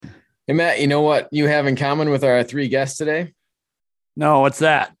Hey, Matt, you know what you have in common with our three guests today? No, what's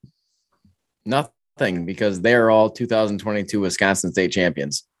that? Nothing, because they're all 2022 Wisconsin State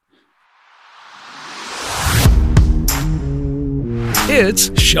champions.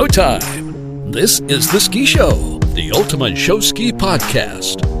 It's showtime. This is The Ski Show, the ultimate show ski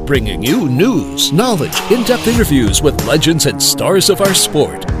podcast, bringing you news, knowledge, in-depth interviews with legends and stars of our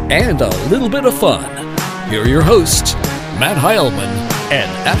sport, and a little bit of fun. Here are your hosts, Matt Heilman and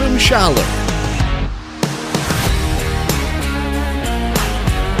Adam Schaller.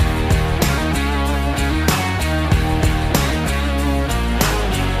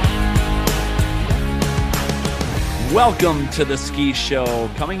 Welcome to the Ski Show,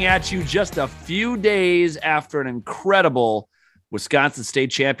 coming at you just a few days after an incredible Wisconsin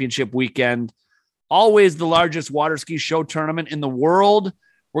State Championship weekend. Always the largest water ski show tournament in the world.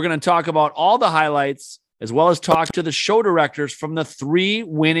 We're going to talk about all the highlights, as well as talk to the show directors from the three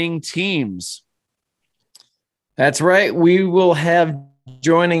winning teams. That's right. We will have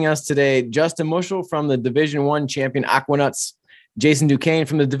joining us today Justin Muschel from the Division I champion Aquanuts, Jason Duquesne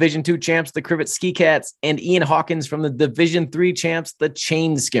from the Division II champs, the Crivet Ski Cats, and Ian Hawkins from the Division III champs, the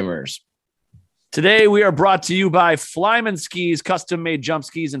Chain Skimmers. Today, we are brought to you by Flyman Skis, custom-made jump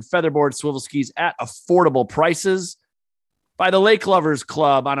skis and featherboard swivel skis at affordable prices. By the Lake Lovers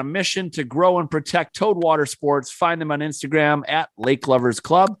Club, on a mission to grow and protect towed water sports. Find them on Instagram at Lake Lovers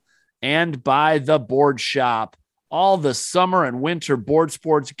Club. And by the Board Shop, all the summer and winter board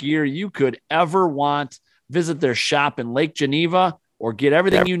sports gear you could ever want. Visit their shop in Lake Geneva or get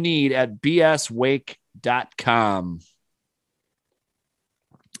everything you need at bswake.com.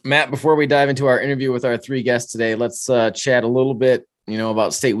 Matt, before we dive into our interview with our three guests today, let's chat a little bit,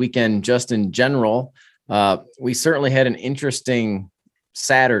 about state weekend just in general. We certainly had an interesting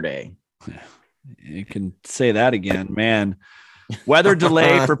Saturday. You can say that again, man. Weather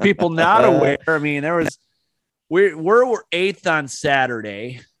delay for people not aware. I mean, we're eighth on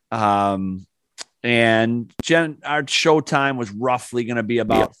Saturday. And our show time was roughly going to be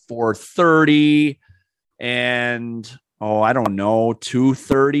about 4:30 and, I don't know,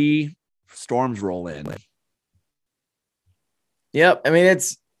 2:30 storms roll in. Yep. I mean,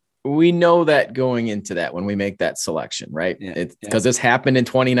 we know that going into that when we make that selection, right? Yeah. It's because this happened in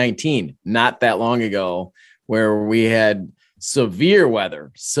 2019, not that long ago, where we had severe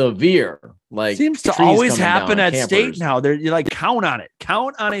weather, like seems to always happen at state now. You like count on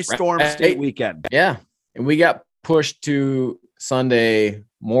a storm state weekend. Yeah. And we got pushed to Sunday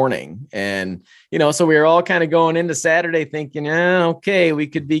morning. And, so we were all kind of going into Saturday thinking, okay, we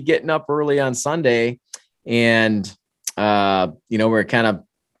could be getting up early on Sunday. And, we're kind of,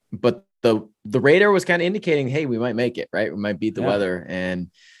 but the radar was kind of indicating, hey, we might make it, right? We might beat the weather. And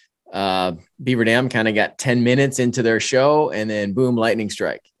Beaver Dam kind of got 10 minutes into their show and then boom, lightning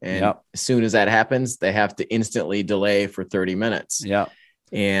strike. And as soon as that happens, they have to instantly delay for 30 minutes. Yeah.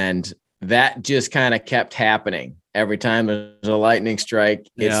 And that just kind of kept happening. Every time there's a lightning strike,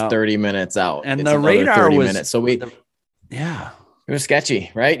 it's 30 minutes out. And it's the radar was, minutes. So it was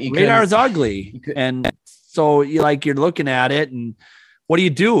sketchy, right? Radar is ugly. And so you're looking at it and what do you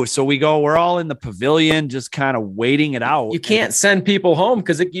do? So we're all in the pavilion, just kind of waiting it out. You can't send people home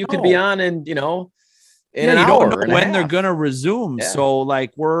because you could be on in an hour. You don't know when they're going to resume. Yeah. So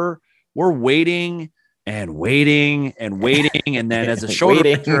we're waiting and waiting and waiting. And then as a show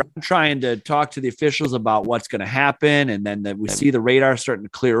director, I'm trying to talk to the officials about what's going to happen. And then we see the radar starting to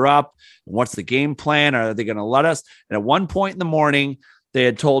clear up. And what's the game plan? Are they going to let us? And at one point in the morning, they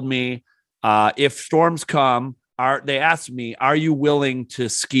had told me, if storms come, they asked me, are you willing to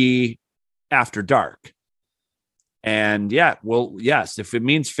ski after dark? And yes, if it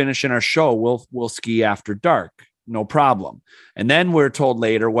means finishing our show, we'll ski after dark. No problem. And then we're told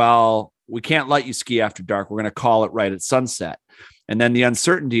later, well, we can't let you ski after dark. We're going to call it right at sunset. And then the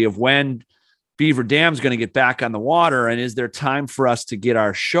uncertainty of when Beaver Dam's going to get back on the water. And is there time for us to get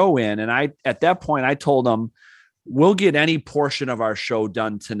our show in? And at that point, I told them, we'll get any portion of our show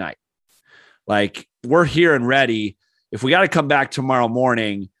done tonight. We're here and ready. If we got to come back tomorrow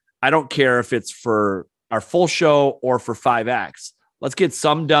morning, I don't care if it's for our full show or for 5 acts. Let's get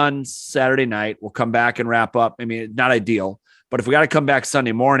some done Saturday night. We'll come back and wrap up. I mean, not ideal, but if we got to come back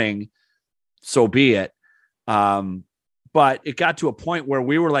Sunday morning, so be it. But it got to a point where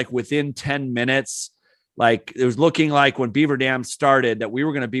we were within 10 minutes. It was looking like when Beaver Dam started that we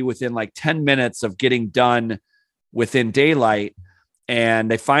were going to be within 10 minutes of getting done within daylight. And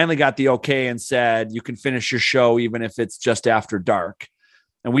they finally got the okay and said, you can finish your show even if it's just after dark.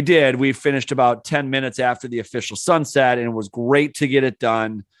 And we did. We finished about 10 minutes after the official sunset, and it was great to get it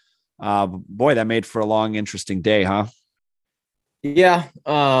done. Boy, that made for a long, interesting day, huh? Yeah.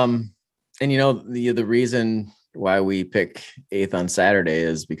 And the reason why we pick 8th on Saturday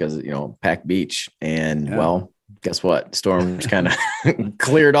is because Pack Beach, and well, guess what? Storms kind of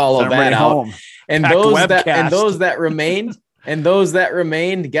cleared all of that out. And those that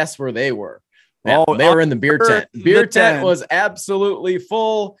remained, guess where they were? Yeah, they were in the beer tent. Beer tent was absolutely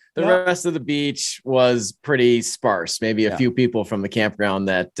full. The rest of the beach was pretty sparse. Maybe a few people from the campground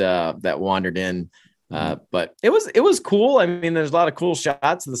that wandered in. But it was cool. I mean, there's a lot of cool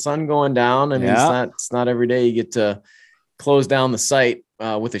shots of the sun going down. I mean, it's not every day you get to close down the site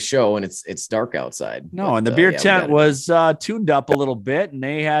with a show and it's dark outside. No, and the beer tent was tuned up a little bit, and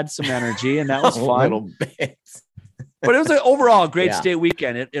they had some energy, and that was fun. A little bit. But it was overall a great state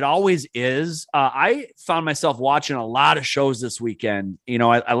weekend. It always is. I found myself watching a lot of shows this weekend.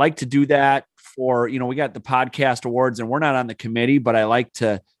 I like to do that for, we got the podcast awards, and we're not on the committee, but I like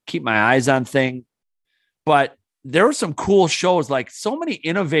to keep my eyes on things. But there were some cool shows, like so many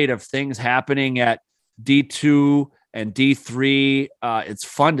innovative things happening at D2 and D3. It's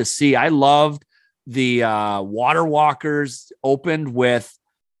fun to see. I loved the Water Walkers opened with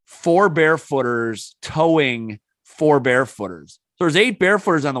 4 barefooters towing 4 barefooters. So there's 8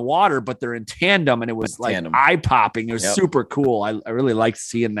 barefooters on the water, but they're in tandem, and it was eye popping. It was super cool. I really liked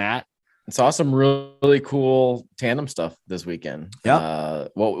seeing that. Saw some really cool tandem stuff this weekend. Yeah.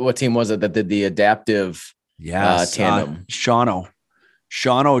 What team was it that did the adaptive tandem?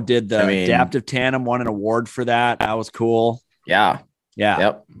 Shawno did the adaptive tandem, won an award for that. That was cool. Yeah.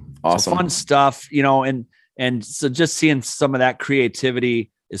 Yep. Awesome. So fun stuff, and so just seeing some of that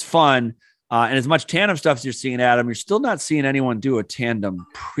creativity is fun. And as much tandem stuff as you're seeing, Adam, you're still not seeing anyone do a tandem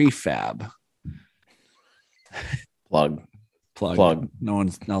prefab. Plug. No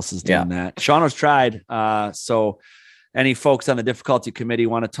one else is doing that. Shawno's tried. So any folks on the difficulty committee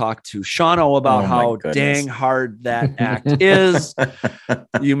want to talk to Shawno about how dang hard that act is,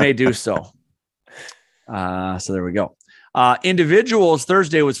 you may do so. So there we go. Individuals,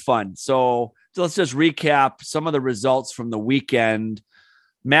 Thursday was fun. So let's just recap some of the results from the weekend.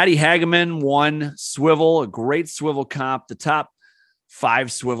 Maddie Hageman won swivel, a great swivel comp. The top 5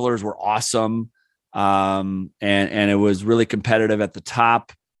 swivelers were awesome. And it was really competitive at the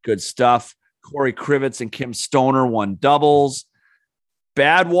top. Good stuff. Corey Krivitz and Kim Stoner won doubles.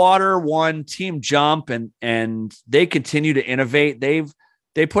 Badwater won team jump, and they continue to innovate.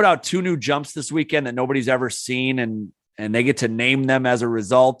 They put out 2 new jumps this weekend that nobody's ever seen, and they get to name them as a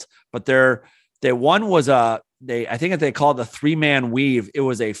result. But one was I think they call it the 3-man weave. It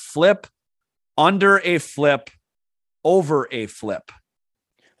was a flip under a flip over a flip.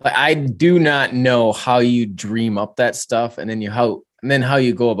 I do not know how you dream up that stuff, and then how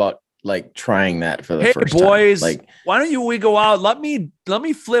you go about trying that for the first time. Hey boys, why don't we go out? Let me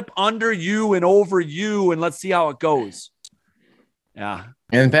flip under you and over you, and let's see how it goes. Yeah.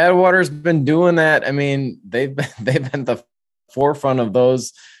 And Badwater's been doing that. I mean, they've been the forefront of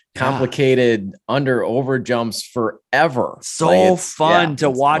those complicated under over jumps forever. So fun to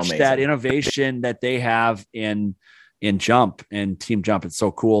watch that innovation that they have in jump and team jump. It's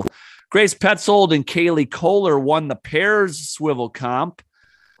so cool. Grace Petzold and Kaylee Kohler won the pairs swivel comp.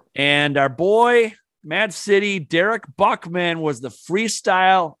 And our boy, Mad City, Derek Buckman was the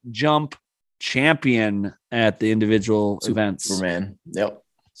freestyle jump champion at the individual events. Superman.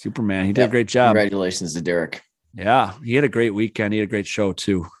 He did a great job. Congratulations to Derek. Yeah, he had a great weekend. He had a great show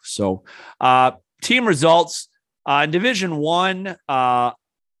too. So team results, in Division 1,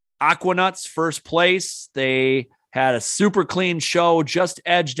 Aquanuts first place. They had a super clean show, just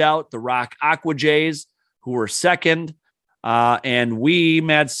edged out the Rock Aqua Jays, who were second. And we,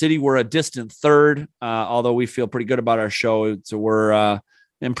 Mad City, were a distant third, although we feel pretty good about our show. So we're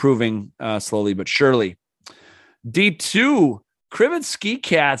improving slowly but surely. D2, Crivett Ski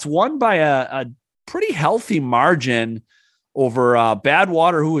Cats won by a pretty healthy margin over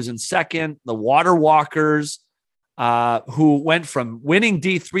Badwater, who was in second. The Water Walkers, who went from winning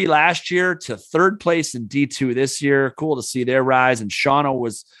D3 last year to third place in D2 this year. Cool to see their rise. And Shawno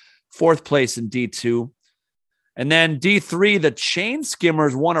was 4th place in D2. And then D3, the Chain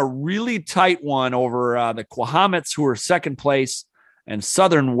Skimmers won a really tight one over the Quahamets, who were 2nd place, and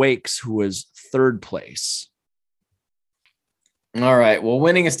Southern Wakes, who was 3rd place. All right. Well,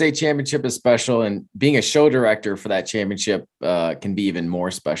 winning a state championship is special, and being a show director for that championship can be even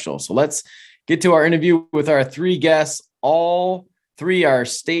more special. So let's get to our interview with our 3 guests. All 3 are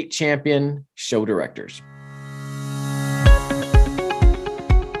state champion show directors.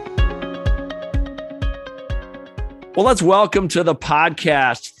 Well, let's welcome to the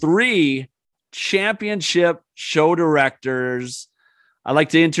podcast 3 championship show directors. I'd like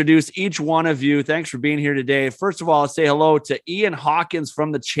to introduce each one of you. Thanks for being here today. First of all, I'll say hello to Ian Hawkins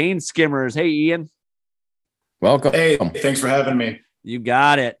from the Chain Skimmers. Hey, Ian. Welcome. Hey, thanks for having me. You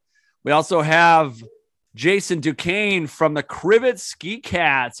got it. We also have Jason Duquesne from the Crivet Ski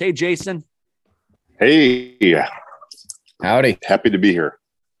Cats. Hey, Jason. Hey. Howdy. Happy to be here.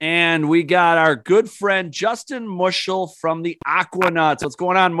 And we got our good friend Justin Mushel from the Aquanuts. What's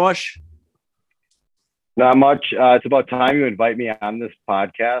going on, Mush? Not much. It's about time you invite me on this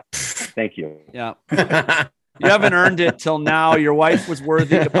podcast. Thank you. Yeah. You haven't earned it till now. Your wife was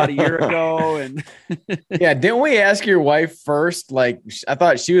worthy about a year ago. And yeah, didn't we ask your wife first? Like, I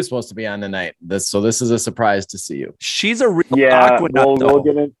thought she was supposed to be on tonight. So this is a surprise to see you. She's a real Aquanut, we'll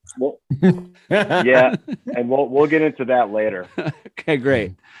get in. Yeah, and we'll get into that later. Okay,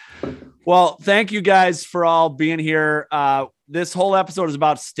 great. Well, thank you guys for all being here. This whole episode is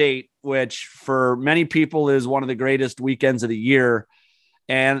about state, which for many people is one of the greatest weekends of the year.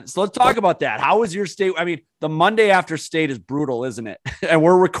 And so let's talk about that. How was your state? I mean, the Monday after state is brutal, isn't it? And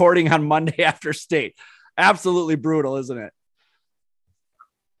we're recording on Monday after state. Absolutely brutal, isn't it?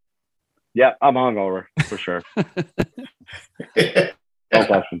 Yeah, I'm hungover for sure. No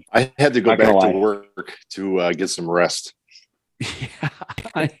question. I had to go back to work to get some rest. Yeah,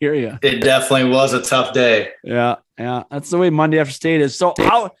 I hear you. It definitely was a tough day. Yeah. That's the way Monday after state is. So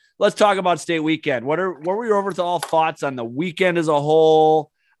let's talk about state weekend. What were your overall thoughts on the weekend as a whole?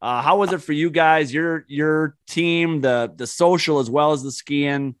 How was it for you guys, your team, the social as well as the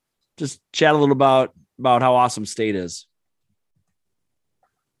skiing? Just chat a little about how awesome state is.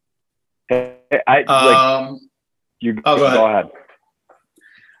 Go ahead.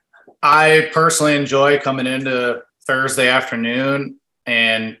 I personally enjoy coming into Thursday afternoon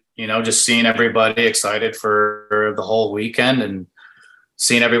and, just seeing everybody excited for the whole weekend and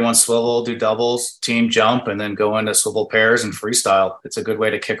seeing everyone swivel, do doubles, team jump, and then go into swivel pairs and freestyle. It's a good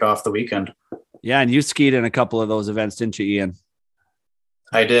way to kick off the weekend. Yeah. And you skied in a couple of those events, didn't you, Ian?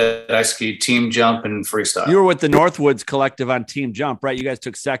 I did. I skied team jump and freestyle. You were with the Northwoods Collective on team jump, right? You guys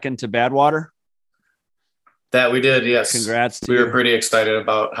took second to Badwater? That we did, yes. Congrats to you. We were pretty excited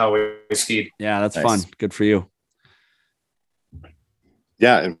about how we skied. Yeah, that's fun. Good for you.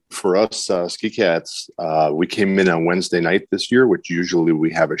 Yeah, and for us, Ski Cats, we came in on Wednesday night this year, which usually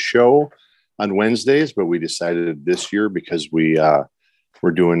we have a show on Wednesdays, but we decided this year because we're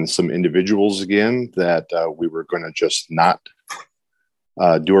doing some individuals again that we were going to just not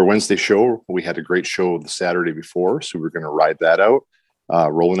do our Wednesday show. We had a great show the Saturday before, so we were going to ride that out.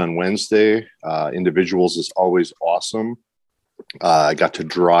 Rolling on Wednesday. Individuals is always awesome. I got to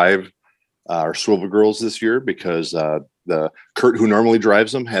drive our Swivel Girls this year because the Kurt, who normally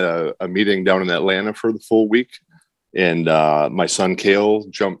drives them, had a meeting down in Atlanta for the full week. And my son Kale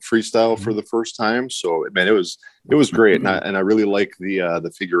jumped freestyle for the first time. So, man, it was great. And I really like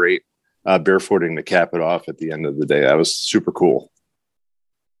the figure eight barefooting to cap it off at the end of the day. That was super cool.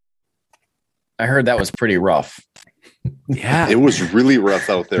 I heard that was pretty rough. Yeah, it was really rough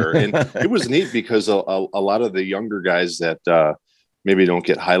out there, and it was neat because a lot of the younger guys that maybe don't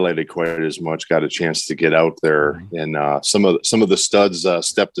get highlighted quite as much got a chance to get out there, and some of the studs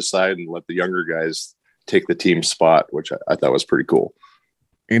stepped aside and let the younger guys take the team spot, which I thought was pretty cool.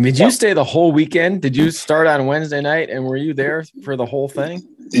 And did you stay the whole weekend? Did you start on Wednesday night, and were you there for the whole thing?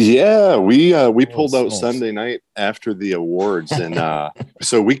 Yeah, we pulled out Sunday night after the awards, and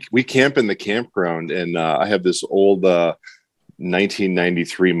so we camp in the campground, and I have this old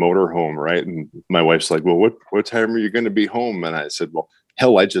 1993 motorhome, right? And my wife's like, "Well, what time are you going to be home?" And I said, "Well,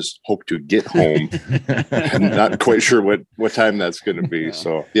 hell, I just hope to get home." I'm not quite sure what time that's going to be.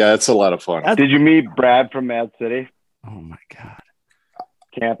 So yeah, it's a lot of fun. Did you meet Brad from Mad City? Oh my God.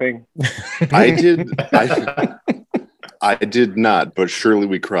 Camping? I did. I did not, but surely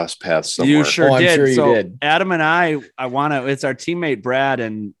we crossed paths somewhere. You sure did. I'm sure you so did. Adam and I want to, it's our teammate Brad,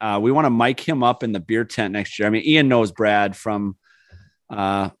 and we want to mic him up in the beer tent next year. I mean, Ian knows Brad from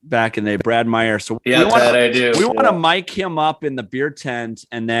back in the day, Brad Meyer. So yeah, I do. We want to mic him up in the beer tent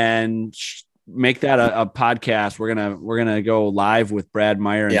and then make that a podcast. We're gonna go live with Brad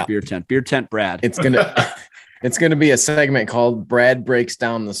Meyer in the beer tent. Beer tent Brad. It's going to be a segment called Brad Breaks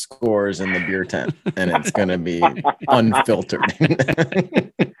Down the Scores in the Beer Tent, and it's going to be unfiltered.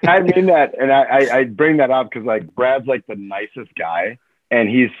 I mean that, and I bring that up because, like, Brad's, like, the nicest guy, and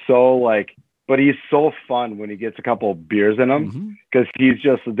he's so, but he's so fun when he gets a couple of beers in him because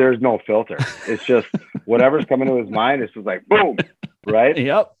there's no filter. It's just whatever's coming to his mind, it's just like, boom, right?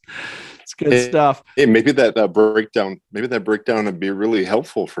 Yep. It's good stuff. Hey, maybe that breakdown would be really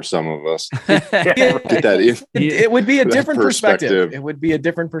helpful for some of us. It would be a different perspective. It would be a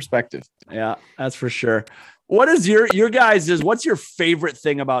different perspective. Yeah, that's for sure. What is your guys' what's your favorite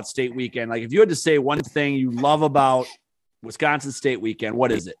thing about state weekend? Like if you had to say one thing you love about Wisconsin State weekend, what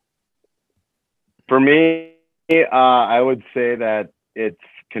is it? For me, I would say that it's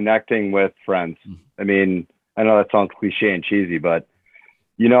connecting with friends. I mean, I know that sounds cliche and cheesy, but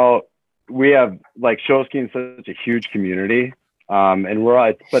you know, we have like show skiing such a huge community. And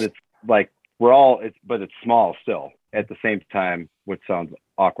it's small still at the same time, which sounds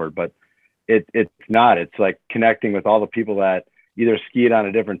awkward, but it's not. It's like connecting with all the people that either skied on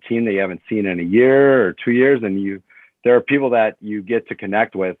a different team that you haven't seen in a year or 2 years. And there are people that you get to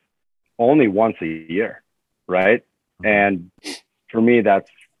connect with only once a year. Right. And for me, that's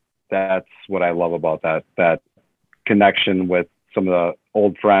what I love about that connection with some of the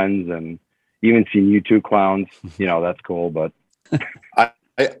old friends, and even seeing you two clowns, you know, that's cool. But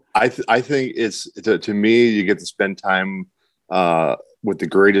I think it's to me, you get to spend time with the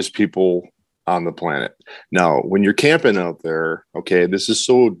greatest people on the planet. Now, when you're camping out there, okay, this is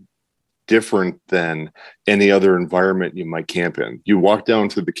so different than any other environment you might camp in. You walk down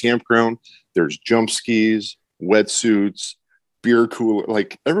to the campground, there's jump skis, wetsuits, beer cooler,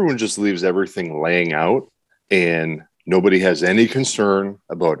 like everyone just leaves everything laying out, and nobody has any concern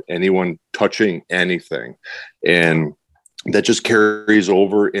about anyone touching anything. And that just carries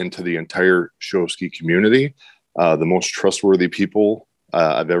over into the entire show ski community. The most trustworthy people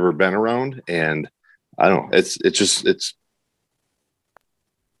I've ever been around. And I don't know,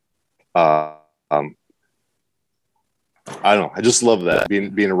 I don't know. I just love that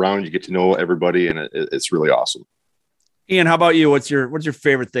being around, you get to know everybody, and it's really awesome. Ian, how about you? What's your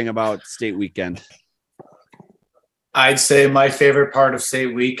favorite thing about state weekend? I'd say my favorite part of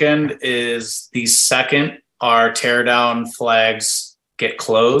state weekend is the second our teardown flags get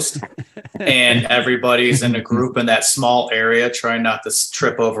closed and everybody's in a group in that small area trying not to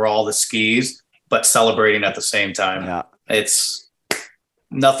trip over all the skis, but celebrating at the same time. Yeah. It's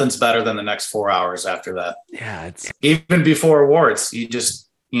nothing's better than the next 4 hours after that. Yeah. It's even before awards, you're just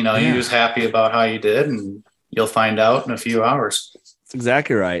happy about how you did, and you'll find out in a few hours. That's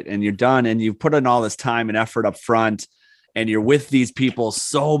exactly right. And you're done, and you put in all this time and effort up front, and you're with these people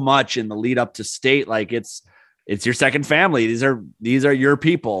so much in the lead up to state. Like it's your second family. These are your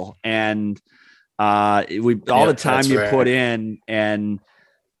people. And the time you put in, and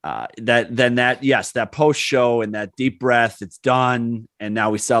that post show and that deep breath, it's done. And now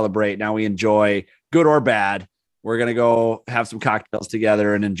we celebrate. Now we enjoy, good or bad. We're going to go have some cocktails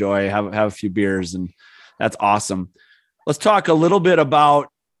together and enjoy, have a few beers. And that's awesome. Let's talk a little bit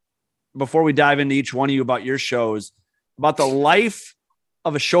about, before we dive into each one of you, about your shows, about the life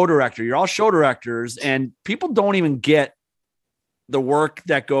of a show director. You're all show directors, and people don't even get the work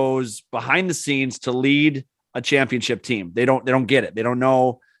that goes behind the scenes to lead a championship team. They don't get it. They don't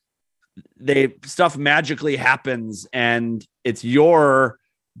know. Stuff magically happens, and it's your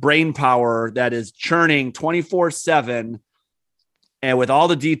brain power that is churning 24/7, and with all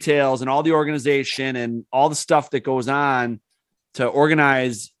the details and all the organization and all the stuff that goes on to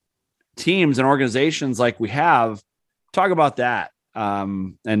organize teams and organizations like we have. Talk about that.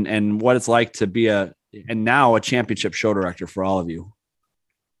 And what it's like to be now a championship show director for all of you.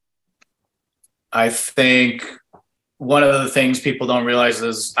 I think one of the things people don't realize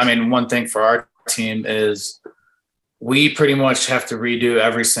is, one thing for our team is we pretty much have to redo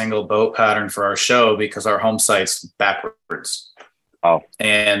every single boat pattern for our show because our home site's backwards. Oh.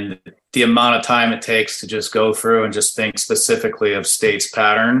 And the amount of time it takes to just go through and just think specifically of states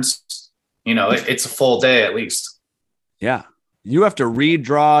patterns, it's a full day at least. Yeah. You have to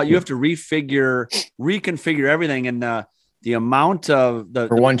redraw, you have to reconfigure everything. And the amount of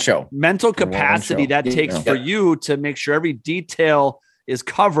for one show mental capacity that takes for you to make sure every detail is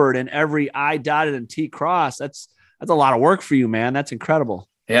covered and every I dotted and T crossed. That's a lot of work for you, man. That's incredible.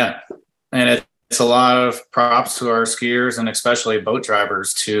 Yeah. And it's a lot of props to our skiers and especially boat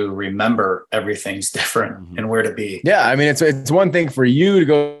drivers to remember everything's different and where to be. Yeah. It's one thing for you to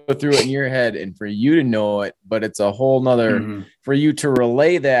go through it in your head and for you to know it, but it's a whole nother for you to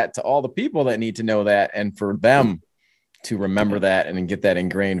relay that to all the people that need to know that, and for them to remember that and get that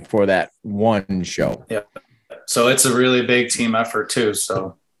ingrained for that one show. Yeah. So it's a really big team effort too.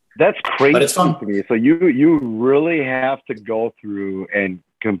 So that's crazy, but it's fun to me. So you really have to go through and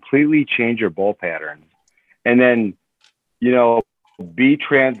completely change your bowl patterns, and then and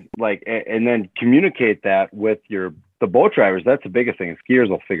then communicate that with the boat drivers. That's the biggest thing. Skiers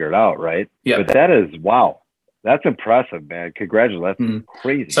will figure it out, right? Yeah. But that is that's impressive, man. Congratulations. That's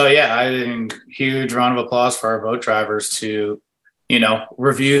crazy. So huge round of applause for our boat drivers to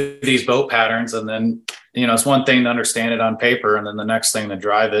review these boat patterns, and then it's one thing to understand it on paper, and then the next thing to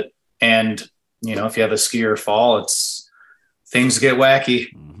drive it. And you know, if you have a skier fall, things get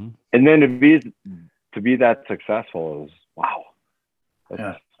wacky. Mm-hmm. And then to be that successful is wow.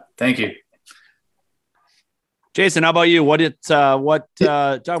 Yeah. Thank you. Jason, how about you?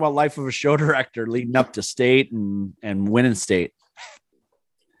 Talk about life of a show director leading up to state and winning state.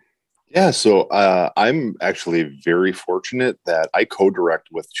 Yeah, so I'm actually very fortunate that I co-direct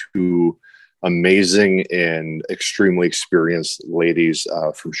with two amazing and extremely experienced ladies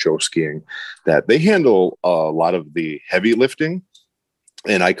from show skiing that they handle a lot of the heavy lifting.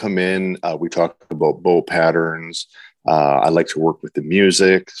 And I come in, we talk about bow patterns. I like to work with the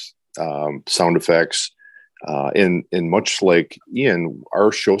music, sound effects. And much like Ian,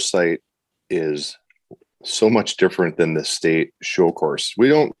 our show site is so much different than the state show course. We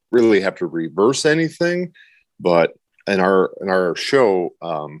don't really have to reverse anything, but in our show,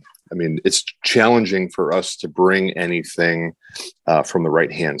 I mean, it's challenging for us to bring anything from the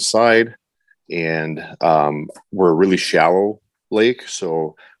right-hand side. And we're a really shallow lake,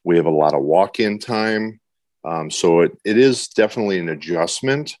 so we have a lot of walk-in time. So it is definitely an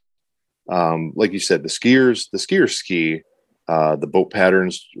adjustment. Like you said, the skiers ski. The boat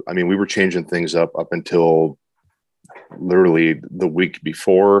patterns, I mean, we were changing things up until literally the week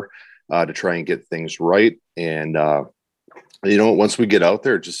before to try and get things right. And, you know, once we get out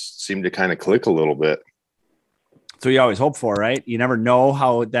there, it just seemed to kind of click a little bit. So you always hope for, right? You never know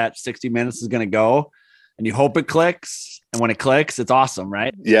how that 60 minutes is going to go, and you hope it clicks. And when it clicks, it's awesome,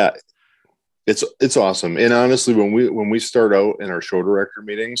 right? Yeah, it's awesome. And honestly, when we start out in our show director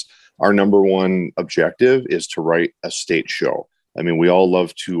meetings, our number one objective is to write a state show. I mean, we all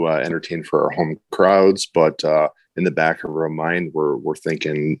love to entertain for our home crowds, but in the back of our mind, we're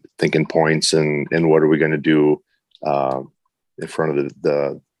thinking points and what are we going to do in front of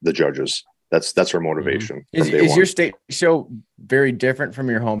the judges. That's our motivation. Is your state show very different from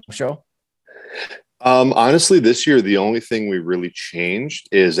your home show? Honestly, this year, the only thing we really changed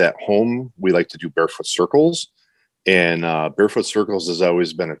is at home, we like to do barefoot circles. And barefoot circles has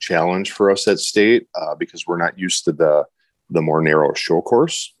always been a challenge for us at state because we're not used to the more narrow show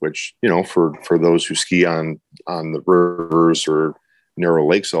course, which, you know, for those who ski on the rivers or narrow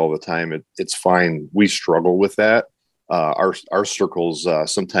lakes all the time, it's fine. We struggle with that. Our circles,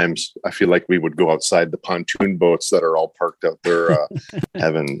 sometimes I feel like we would go outside the pontoon boats that are all parked out there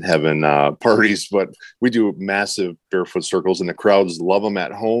having parties, but we do massive barefoot circles and the crowds love them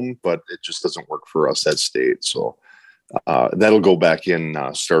at home, but it just doesn't work for us at state. So that'll go back in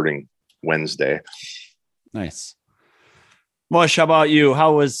starting Wednesday. Nice. Mush, how about you?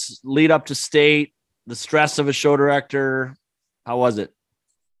 How was lead up to state, the stress of a show director? How was it?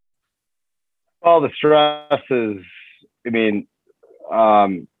 Well, the stress is, I mean,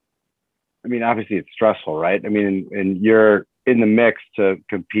 obviously it's stressful, right? I mean, and you're in the mix to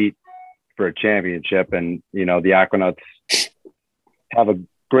compete for a championship, and you know the Aquanauts have a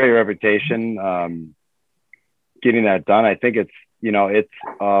great reputation. Getting that done, I think it's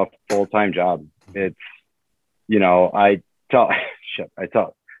a full-time job. It's, you know, I tell here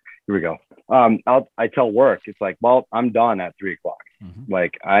we go. I tell work, it's like, well, I'm done at 3:00. Mm-hmm.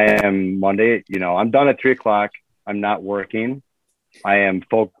 Like I am Monday, you know, I'm done at 3:00. I'm not working. I am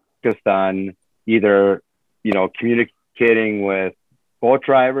focused on either, you know, communicating with boat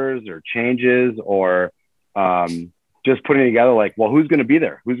drivers or changes or just putting together like, well, who's going to be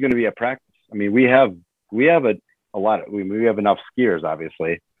there? Who's going to be at practice? I mean, we have we have enough skiers,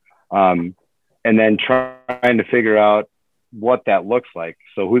 obviously. And then trying to figure out what that looks like.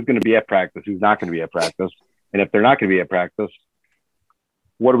 So who's going to be at practice? Who's not going to be at practice? And if they're not going to be at practice,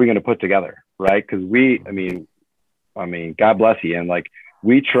 what are we going to put together? Right. Cause I mean, God bless you. And like,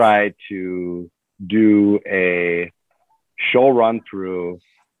 we try to do a show run through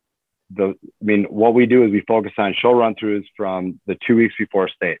what we do is we focus on show run throughs from the 2 weeks before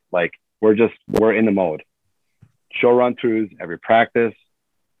state. Like we're in the mode. Show run throughs every practice.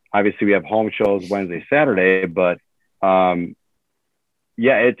 Obviously we have home shows Wednesday, Saturday, but yeah,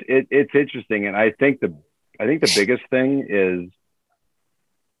 it's interesting. And I think the biggest thing is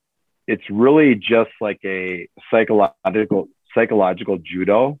it's really just like a psychological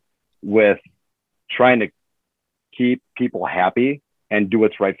judo with trying to keep people happy and do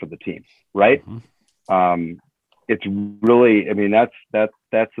what's right for the team. Right. Mm-hmm. It's really, I mean, that's the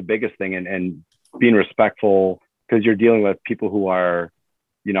biggest thing, and being respectful, because you're dealing with people who are,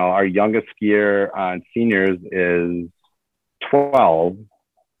 you know, our youngest skier on seniors is 12,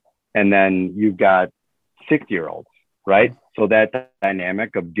 and then you've got 6-year-olds, right? So that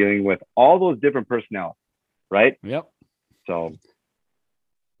dynamic of dealing with all those different personalities, right? Yep. So,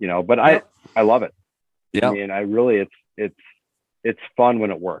 you know, but I love it. Yeah. I mean, it's fun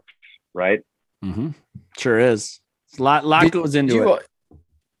when it works, right? Mm-hmm. Sure is. A lot goes into it.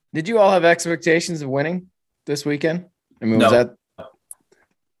 Did you all have expectations of winning this weekend? I mean, was that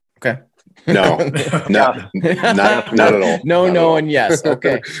okay? No, not at all. No, and yes.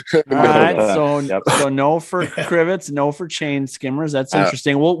 Okay. All right. So no for Crivets, no for chain skimmers. That's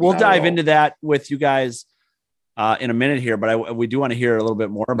interesting. We'll dive into that with you guys in a minute here, but we do want to hear a little bit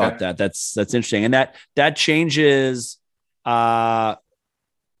more about that. That's interesting, and that changes a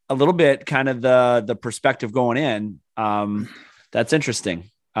little bit kind of the perspective going in. That's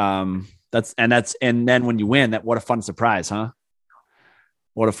interesting. And then when you win, what a fun surprise, huh?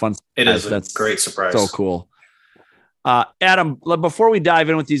 What a fun surprise. It is. That's a great surprise. So cool. Adam, before we dive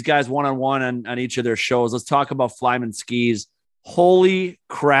in with these guys one-on-one on each of their shows, let's talk about Flyman Skis. Holy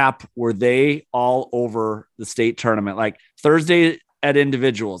crap, were they all over the state tournament? Like Thursday at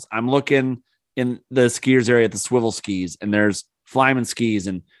individuals, I'm looking in the skiers area at the swivel skis, and there's Flyman Skis,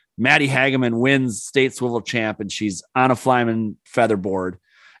 and Maddie Hageman wins state swivel champ, and she's on a Flyman featherboard.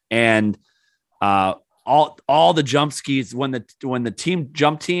 And all the jump skis, when the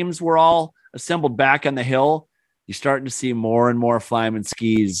jump teams were all assembled back on the hill, you're starting to see more and more Flyman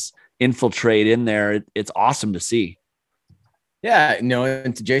Skis infiltrate in there. It's awesome to see. Yeah,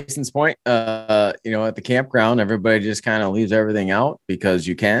 and to Jason's point, at the campground, everybody just kind of leaves everything out because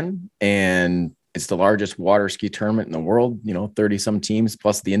you can, and it's the largest water ski tournament in the world, 30 some teams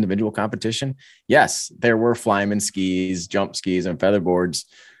plus the individual competition. Yes, there were Flyman skis, jump skis, and featherboards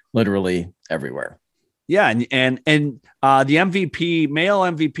literally everywhere. Yeah. And the MVP, male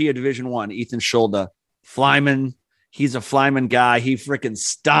MVP of Division I, Ethan Schulda, Flyman, he's a Flyman guy. He freaking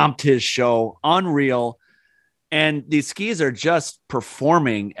stomped his show. Unreal. And these skis are just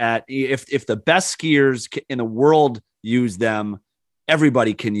performing at, if the best skiers in the world use them,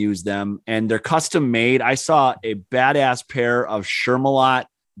 everybody can use them, and they're custom made. I saw a badass pair of Shermalot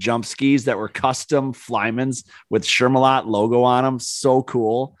jump skis that were custom Flymans with Shermalot logo on them. So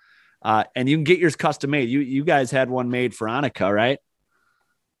cool. And you can get yours custom made. You guys had one made for Annika, right?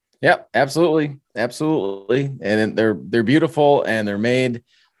 Yep, absolutely. And they're beautiful, and they're made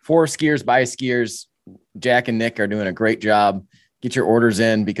for skiers by skiers. Jack and Nick are doing a great job. Get your orders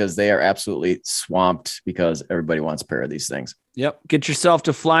in because they are absolutely swamped because everybody wants a pair of these things. Yep. Get yourself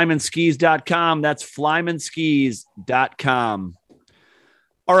to flymanskis.com. That's flymanskis.com.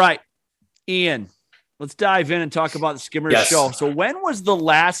 All right, Ian, let's dive in and talk about the Skimmers show. So when was the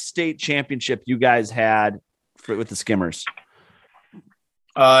last state championship you guys had with the Skimmers?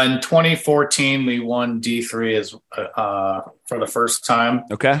 In 2014, we won D3 for the first time.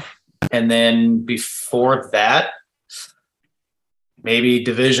 Okay. And then before that, maybe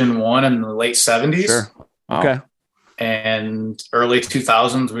Division I in the late 70s. Sure. Okay. And early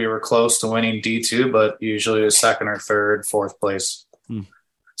 2000s, we were close to winning D2, but usually it was second or third, fourth place.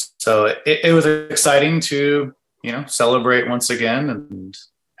 So it was exciting to, celebrate once again. And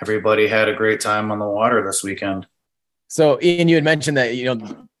everybody had a great time on the water this weekend. So Ian, you had mentioned that,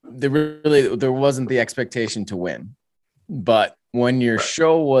 there wasn't the expectation to win, but when your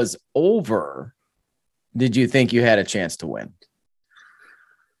show was over, did you think you had a chance to win?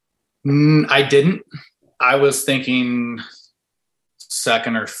 I didn't. I was thinking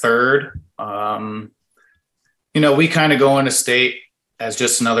second or third. We kind of go into state as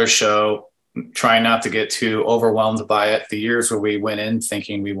just another show, trying not to get too overwhelmed by it. The years where we went in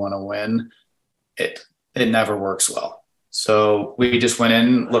thinking we want to win, it never works well. So we just went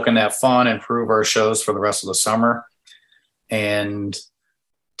in looking to have fun, improve our shows for the rest of the summer. And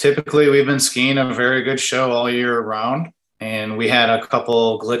typically we've been skiing a very good show all year round. And we had a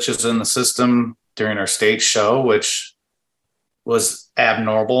couple glitches in the system during our state show, which was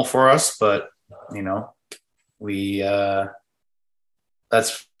abnormal for us. But,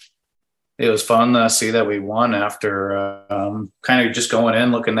 it was fun to see that we won after kind of just going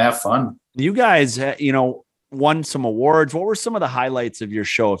in looking to have fun. You guys, won some awards. What were some of the highlights of your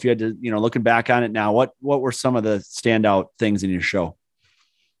show? If you had to, looking back on it now, what were some of the standout things in your show?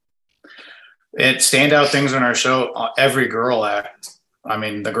 Standout things in our show, every girl act. I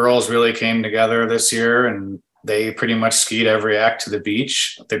mean, the girls really came together this year, and they pretty much skied every act to the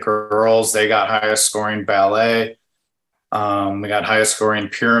beach. The girls, they got highest scoring ballet. We got highest scoring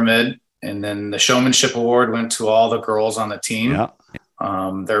pyramid. And then the showmanship award went to all the girls on the team. Yeah.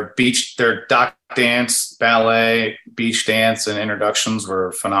 Their dock dance, ballet, beach dance, and introductions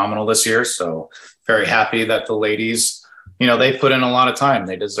were phenomenal this year. So very happy that the ladies, they put in a lot of time.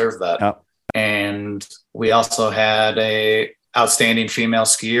 They deserve that. Yeah. And we also had a outstanding female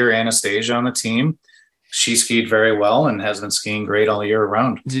skier, Anastasia, on the team. She skied very well and has been skiing great all year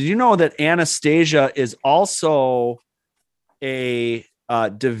round. Did you know that Anastasia is also a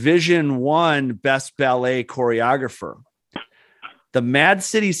Division I best ballet choreographer. The Mad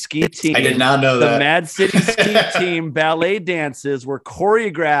City Ski Team. I did not know that. The Mad City Ski Team ballet dances were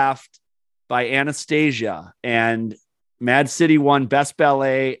choreographed by Anastasia, and Mad City won best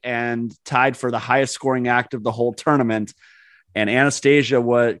ballet and tied for the highest scoring act of the whole tournament. And Anastasia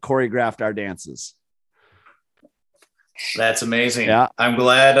choreographed our dances. That's amazing. Yeah. I'm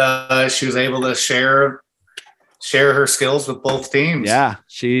glad she was able to share her skills with both teams. Yeah,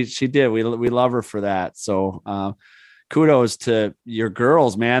 she did. We love her for that. So kudos to your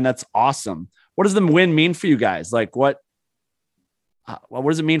girls, man. That's awesome. What does the win mean for you guys? Like what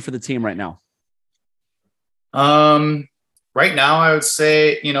does it mean for the team right now? Right now I would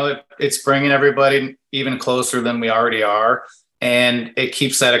say, it's bringing everybody even closer than we already are. And it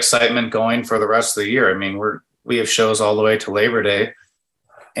keeps that excitement going for the rest of the year. I mean, we have shows all the way to Labor Day.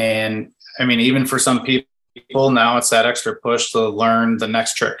 And I mean, even for some people now, it's that extra push to learn the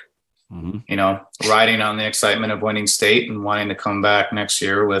next trick. Mm-hmm. Riding on the excitement of winning state and wanting to come back next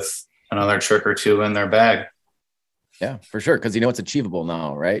year with another trick or two in their bag. Yeah, for sure. Cause it's achievable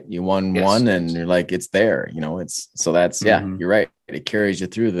now, right? You won one and you're like, it's there, you're right. It carries you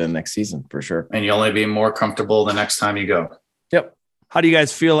through the next season for sure. And you'll only be more comfortable the next time you go. Yep. How do you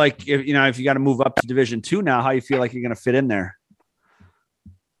guys feel like if you got to move up to Division II now, how you feel like you're going to fit in there?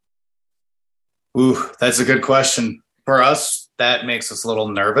 Ooh, that's a good question. For us, that makes us a little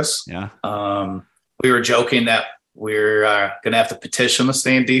nervous. Yeah. We were joking that we're going to have to petition to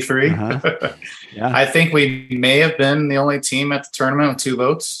stay in D3. Uh-huh. Yeah. I think we may have been the only team at the tournament with 2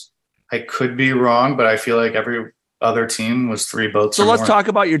 votes. I could be wrong, but I feel like every other team was 3 votes. So let's talk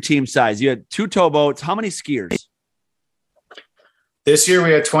about your team size. You had 2 towboats. How many skiers? This year we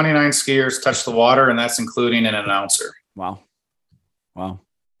had 29 skiers touch the water, and that's including an announcer. Wow.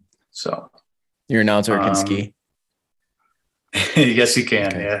 So your announcer can ski. Yes, he can.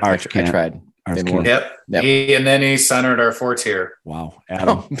 Okay. Yeah, I tried. Yep. And then he centered our 4-tier. Wow.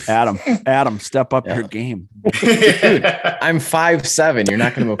 Adam, step up your game. Dude, I'm 5'7". You're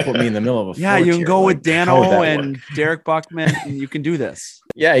not going to put me in the middle of a Yeah, you can go with Dano and Derek Buckman, and you can do this.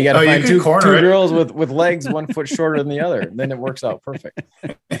 Yeah, you got to find two girls with legs 1 foot shorter than the other. Then it works out perfect.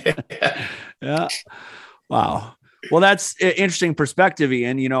 Yeah. Wow. Well, that's an interesting perspective,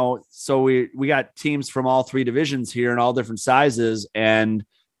 Ian. So we got teams from all 3 divisions here in all different sizes, and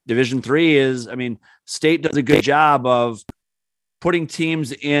Division III state does a good job of putting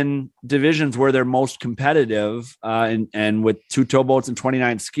teams in divisions where they're most competitive. And with 2 towboats and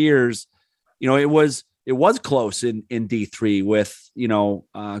 29 skiers, it was close in D3 with,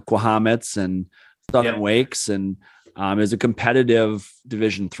 Quahamets and Southern Wakes, and it was a competitive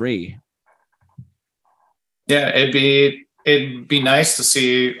Division III. Yeah, it'd be nice to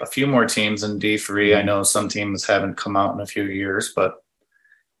see a few more teams in D3. I know some teams haven't come out in a few years, but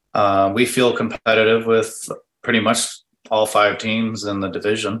we feel competitive with pretty much all 5 teams in the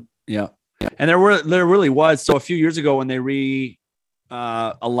division. Yeah. And there really was. So a few years ago when they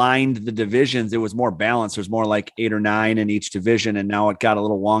aligned the divisions, it was more balanced. There's more like 8 or 9 in each division. And now it got a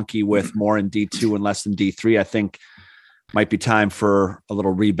little wonky with more in D2 and less in D3. I think might be time for a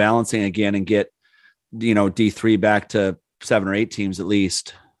little rebalancing again and get, D3 back to 7 or 8 teams at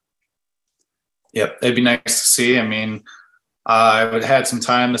least. Yep. It'd be nice to see. I would had some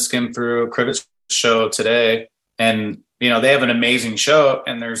time to skim through Cribbet's show today, and they have an amazing show,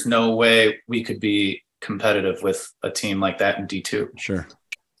 and there's no way we could be competitive with a team like that in D2. Sure.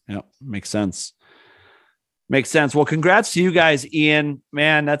 Yeah. Makes sense. Well, congrats to you guys, Ian,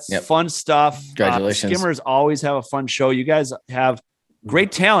 man. That's fun stuff. Congratulations. Skimmers always have a fun show. You guys have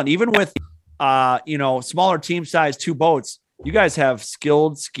great talent, even with, smaller team size, 2 boats. You guys have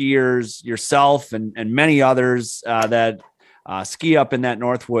skilled skiers yourself and many others that ski up in that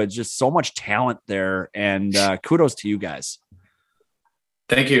Northwoods. Just so much talent there, and kudos to you guys.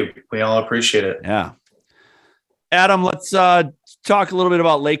 Thank you. We all appreciate it. Yeah. Adam, let's talk a little bit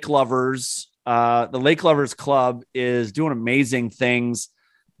about Lake Lovers. The Lake Lovers Club is doing amazing things.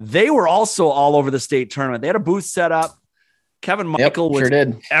 They were also all over the state tournament. They had a booth set up. Kevin Michael was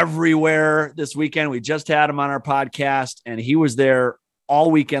everywhere this weekend. We just had him on our podcast, and he was there all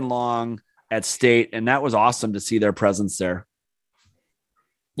weekend long at state, and that was awesome to see their presence there.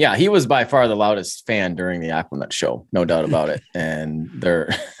 Yeah, he was by far the loudest fan during the Aquanut show, no doubt about it. And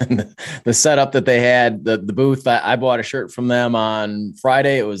the setup that they had, the booth, I bought a shirt from them on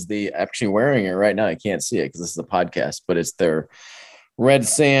Friday. It was actually wearing it right now. I can't see it because this is a podcast, but it's their Red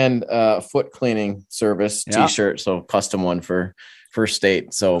Sand foot cleaning service t-shirt. So custom one for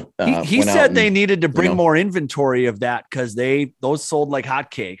state. So he said they needed to bring more inventory of that because those sold like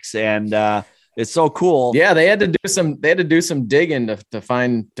hotcakes. And It's so cool. Yeah, they had to do some digging to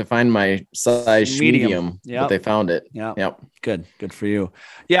find my size medium. Yeah, but they found it. Yeah. Yep. Good for you.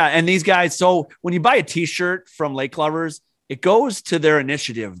 Yeah, and these guys. So when you buy a T-shirt from Lake Lovers, it goes to their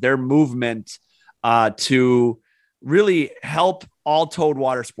initiative, their movement to really help all towed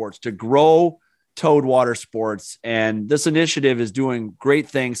water sports, to grow towed water sports. And this initiative is doing great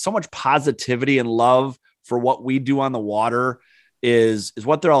things. So much positivity and love for what we do on the water is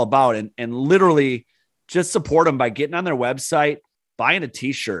what they're all about. And literally just support them by getting on their website, buying a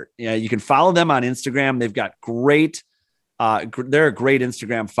T-shirt. You can follow them on Instagram. They've got great, they're a great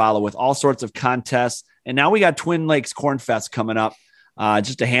Instagram follow with all sorts of contests. And now we got Twin Lakes Corn Fest coming up,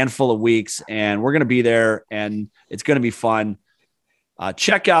 just a handful of weeks, and we're going to be there, and it's going to be fun.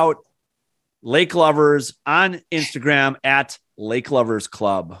 Check out Lake Lovers on Instagram at Lake Lovers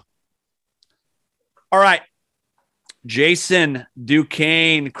Club. All right. Jason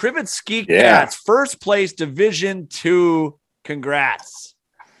Duquesne, Cribbett Ski Cats, first place Division II. Congrats.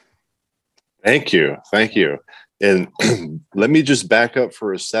 Thank you. And let me just back up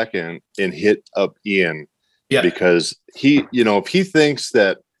for a second and hit up Ian, because he, if he thinks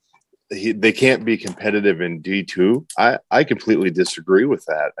that they can't be competitive in D2, I completely disagree with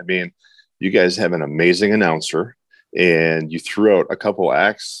that. I mean, you guys have an amazing announcer, and you threw out a couple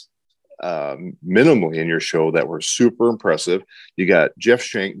acts minimally in your show that were super impressive. You got Jeff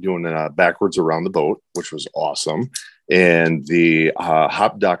Shank doing backwards around the boat, which was awesome. And the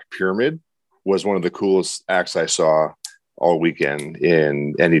Hop Dock Pyramid was one of the coolest acts I saw all weekend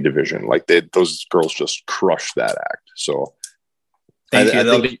in any division. Like those girls just crushed that act. So thank you.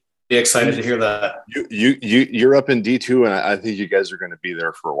 They'll be excited to hear that. You're up in D2, and I think you guys are going to be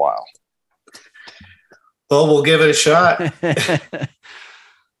there for a while. Well, we'll give it a shot.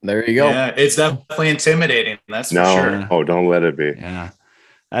 There you go. Yeah, it's definitely intimidating. That's for sure. Oh, don't let it be. Yeah,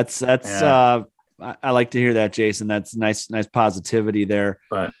 that's. I like to hear that, Jason. That's nice positivity there.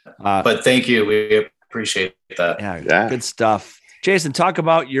 But thank you. We appreciate that. Yeah, good stuff. Jason, talk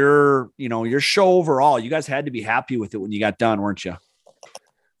about your show overall. You guys had to be happy with it when you got done, weren't you?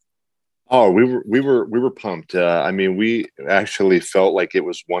 Oh, we were pumped. I mean, we actually felt like it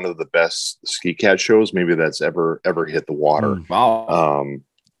was one of the best Ski Cat shows maybe that's ever hit the water. Wow.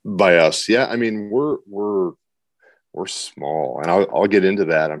 By us. Yeah. I mean, we're small, and I'll get into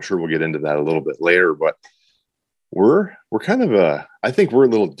that. I'm sure we'll get into that a little bit later, but we're kind of I think we're a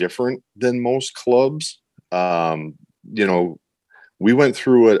little different than most clubs. We went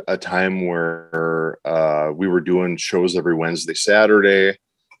through a time where we were doing shows every Wednesday, Saturday,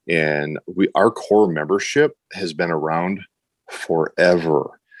 and our core membership has been around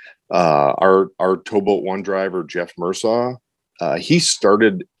forever. Our Towboat One driver, Jeff Mersaw, he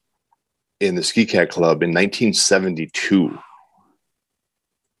started in the Ski Cat Club in 1972.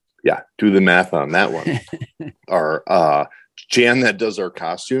 Yeah, do the math on that one. Our Jan that does our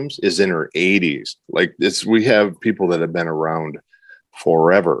costumes is in her 80s. Like we have people that have been around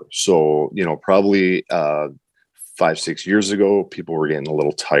forever. So, probably 5-6 years ago, people were getting a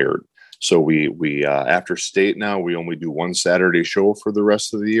little tired. So we after state now, we only do one Saturday show for the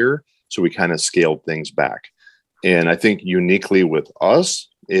rest of the year. So we kind of scaled things back. And I think uniquely with us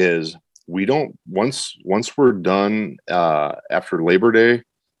is we don't, once we're done after Labor Day,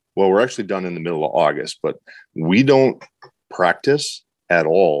 well, we're actually done in the middle of August, but we don't practice at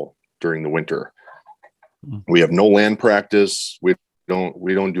all during the winter. We have no land practice. We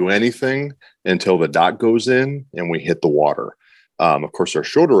don't do anything until the dock goes in and we hit the water. Of course, our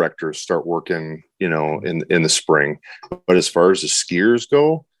show directors start working, in the spring. But as far as the skiers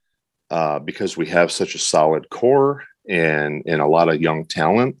go, because we have such a solid core and a lot of young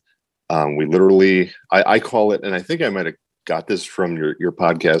talent, we literally, I call it, and I think I might have got this from your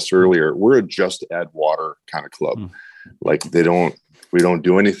podcast earlier, we're a just add water kind of club. Like we don't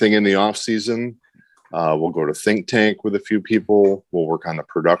do anything in the off season. We'll go to think tank with a few people. We'll work on the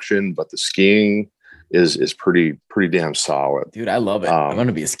production, but the skiing is pretty damn solid. Dude, I love it. I'm going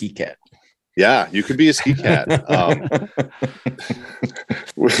to be a ski cat. Yeah, you could be a ski cat.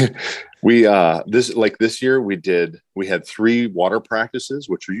 This year we had 3 water practices,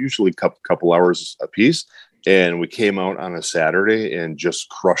 which are usually a couple hours a piece. And we came out on a Saturday and just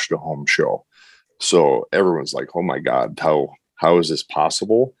crushed a home show. So everyone's like, oh my God, how is this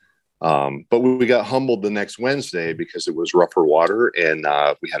possible? But we got humbled the next Wednesday because it was rougher water and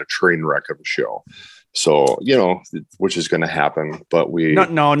we had a train wreck of a show. So, which is going to happen, but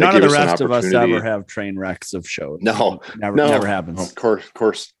none of the rest of us ever have train wrecks of shows. No, never happens. Of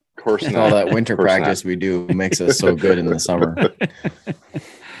course not. All that winter practice we do makes us so good in the summer.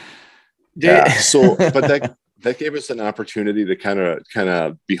 Yeah. So, but gave us an opportunity to kind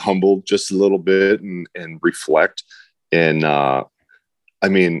of be humbled just a little bit and reflect. And I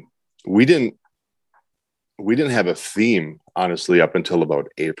mean, we didn't have a theme, honestly, up until about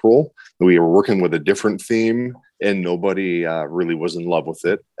April. We were working with a different theme, and nobody really was in love with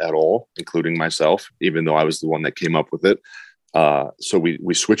it at all, including myself, even though I was the one that came up with it. So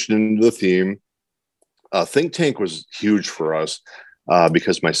we switched into the theme. Think Tank was huge for us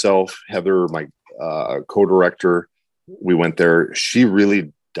because myself, Heather, my co-director, we went there. She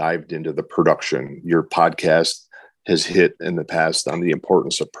really dived into the production. Your podcast has hit in the past on the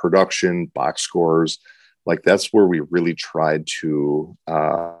importance of production, box scores. Like that's where we really tried to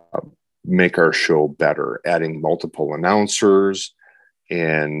make our show better, adding multiple announcers.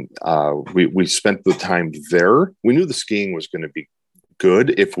 And we spent the time there. We knew the skiing was going to be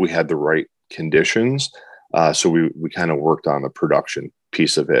good if we had the right conditions. So we kind of worked on the production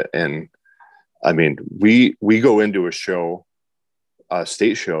piece of it. And I mean, we go into a show, a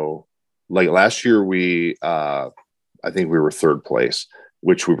state show, like last year I think we were third place,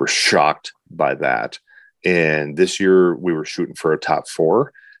 which we were shocked by that. And this year we were shooting for a top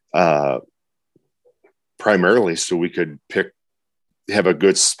 4, primarily so we could have a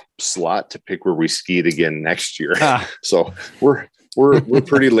good slot to pick where we skied again next year. So we're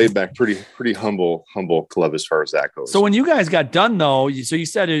pretty laid back, pretty humble club as far as that goes. So when you guys got done though, so you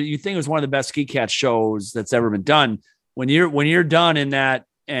said you think it was one of the best Ski Cat shows that's ever been done. When you're done in that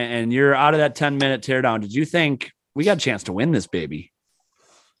and you're out of that 10-minute teardown, did you think we got a chance to win this baby?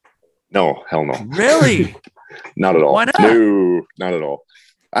 No, hell no. Really? Not at all. Why not? No, not at all.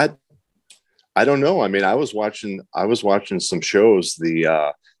 I don't know. I mean, I was watching some shows.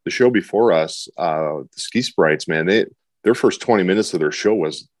 The show before us, the Ski Sprites, man, their first 20 minutes of their show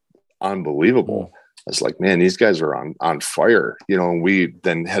was unbelievable. I was like, man, these guys are on fire, and we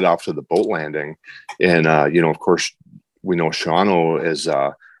then head off to the boat landing. And, of course, we know Shawano is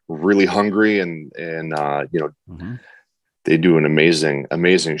really hungry and mm-hmm. They do an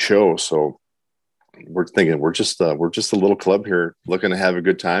amazing show. So we're thinking we're just a little club here looking to have a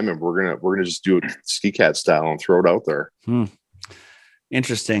good time, and we're gonna just do it Ski Cat style and throw it out there.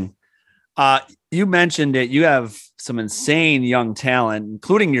 Interesting. You mentioned it. You have some insane young talent,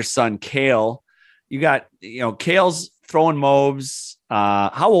 including your son Kale. You got Kale's throwing mobs.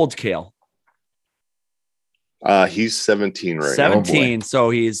 How old's Kale? He's 17 right 17. now.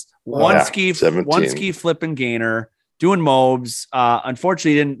 So he's one ski flipping gainer, doing mobs.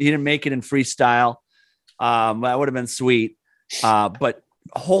 Unfortunately, he didn't make it in freestyle. That would have been sweet. But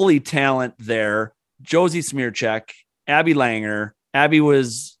holy talent there. Josie Smearcheck, Abby Langer. Abby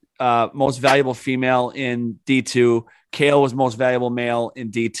was most valuable female in D2. Kale was most valuable male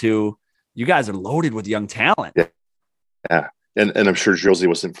in D2. You guys are loaded with young talent. Yeah. And I'm sure Josie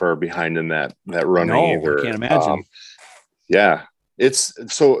wasn't far behind in that running either. I can't imagine. Yeah. It's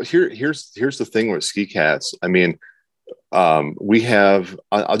so here's the thing with Ski Cats. I mean, we have,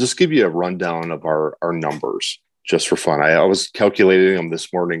 I'll just give you a rundown of our numbers just for fun. I was calculating them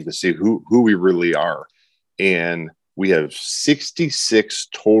this morning to see who we really are. And we have 66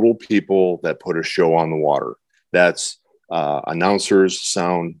 total people that put a show on the water. That's announcers,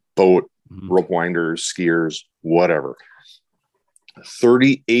 sound, boat, rope winders, skiers, whatever.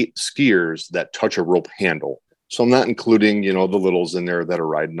 38 skiers that touch a rope handle. So I'm not including, the littles in there that are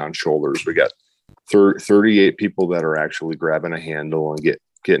riding on shoulders. We got 38 people that are actually grabbing a handle and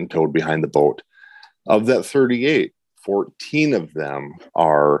getting towed behind the boat. Of that 38, 14 of them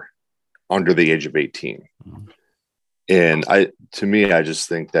are under the age of 18. And I just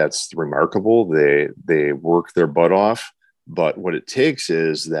think that's remarkable. They work their butt off, but what it takes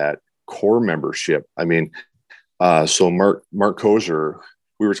is that core membership. I mean, so Mark Kozer,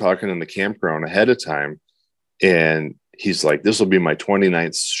 we were talking in the campground ahead of time, and he's like, this will be my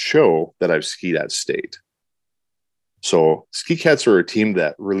 29th show that I've skied at state. So Ski Cats are a team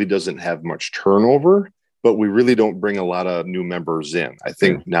that really doesn't have much turnover, but we really don't bring a lot of new members in. I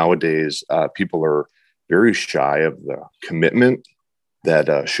think nowadays people are very shy of the commitment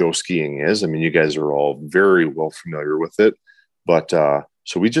that show skiing is. I mean, you guys are all very well familiar with it, but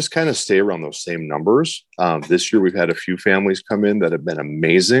so we just kind of stay around those same numbers. This year, we've had a few families come in that have been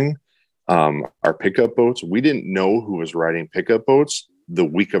amazing. Our pickup boats, we didn't know who was riding pickup boats the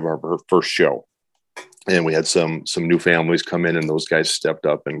week of our first show. And we had some new families come in, and those guys stepped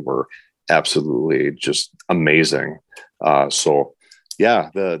up and were absolutely just amazing. So yeah,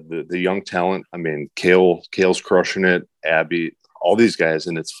 the young talent, I mean, Kale's crushing it, Abby, all these guys.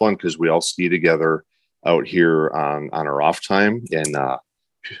 And it's fun because we all ski together out here on our off time. And I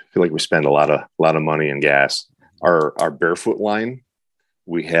feel like we spend a lot of money in gas. Our barefoot line,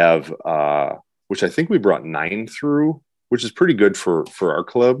 we have which I think we brought 9 through, which is pretty good for our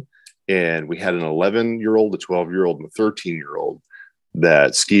club. And we had an 11-year-old, a 12-year-old, and a 13-year-old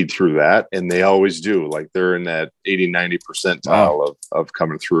that skied through that. And they always do. Like they're in that 80-90 percentile of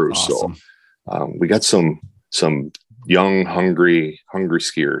coming through. Awesome. So we got some young, hungry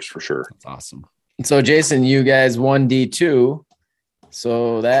skiers for sure. That's awesome. So Jason, you guys won D2.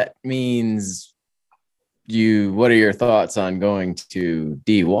 So that means what are your thoughts on going to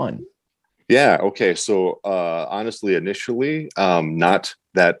D1? Yeah. Okay. So honestly, initially, not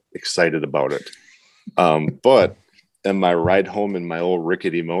that excited about it. But in my ride home in my old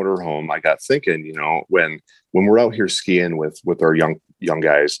rickety motorhome, I got thinking, you know, when we're out here skiing with our young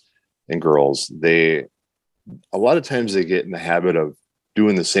guys and girls, a lot of times they get in the habit of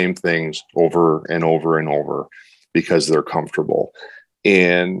doing the same things over and over and over because they're comfortable.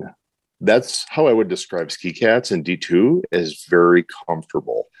 And that's how I would describe Ski Cats in D2 as very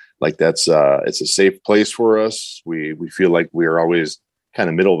comfortable. Like it's a safe place for us. We feel like we are always kind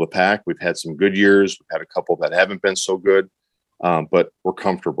of middle of the pack. We've had some good years. We've had a couple that haven't been so good, but we're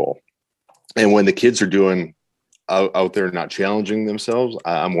comfortable. And when the kids are doing out there, not challenging themselves,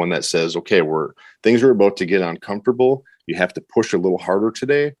 I'm one that says, okay, things are about to get uncomfortable. You have to push a little harder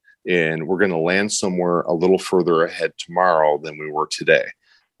today, and we're going to land somewhere a little further ahead tomorrow than we were today.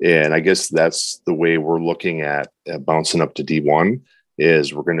 And I guess that's the way we're looking at bouncing up to D1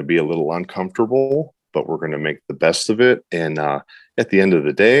 is we're going to be a little uncomfortable, but we're going to make the best of it. And at the end of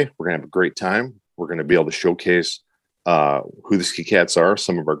the day, we're going to have a great time. We're going to be able to showcase who the Ski Cats are,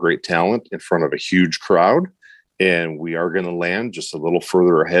 some of our great talent in front of a huge crowd. And we are going to land just a little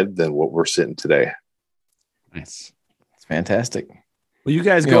further ahead than what we're sitting today. Nice. It's fantastic. Well, you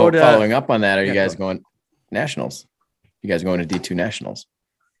guys following up on that. Are you guys going nationals? You guys going to D2 nationals?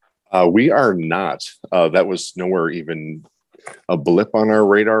 We are not. That was nowhere even a blip on our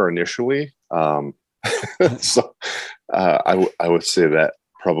radar initially. So I would say that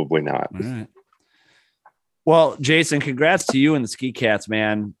probably not. All right. Well, Jason, congrats to you and the Ski Cats,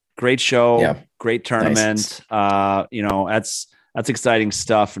 man. Great show. Great tournament. Nice. That's exciting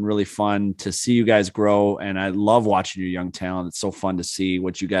stuff and really fun to see you guys grow. And I love watching your young talent. It's so fun to see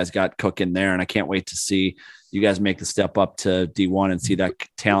what you guys got cooking there. And I can't wait to see you guys make the step up to D1 and see that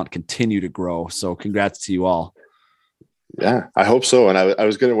talent continue to grow. So congrats to you all. Yeah, I hope so. And I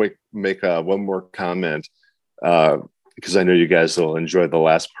was going to make one more comment because I know you guys will enjoy the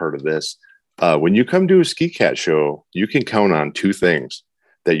last part of this. When you come to a Ski Cat show, you can count on 2 things: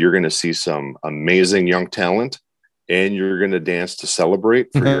 that you're going to see some amazing young talent, and you're going to dance to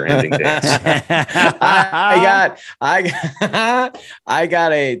celebrate for your ending dance. I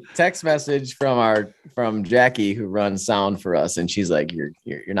got a text message from Jackie, who runs sound for us, and she's like, "You're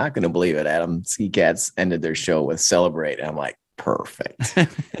not going to believe it, Adam. Ski Cats ended their show with Celebrate." And I'm like, "Perfect."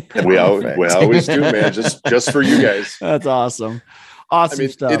 We always do, man. Just for you guys. That's awesome. Awesome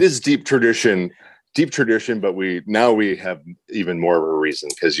stuff. It is deep tradition, but we have even more of a reason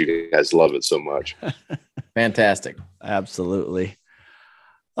because you guys love it so much. Fantastic. Absolutely.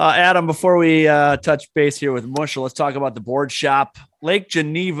 Adam, before we touch base here with Mushel, let's talk about the board shop. Lake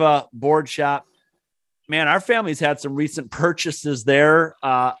Geneva Board Shop. Man, our family's had some recent purchases there.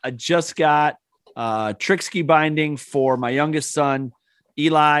 I just got trick ski binding for my youngest son,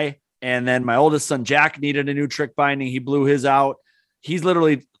 Eli, and then my oldest son, Jack, needed a new trick binding. He blew his out. He's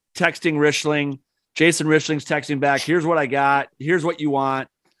literally texting Richling. Jason Richling's texting back, here's what I got. Here's what you want.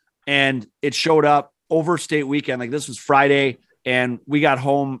 And it showed up over state weekend. Like this was Friday, and we got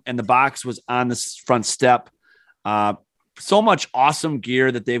home and the box was on the front step. So much awesome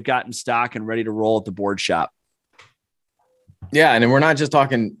gear that they've got in stock and ready to roll at the board shop. Yeah. And we're not just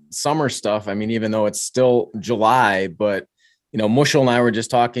talking summer stuff. I mean, even though it's still July, but Mushel and I were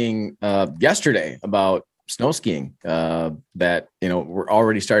just talking yesterday about snow skiing, that, we're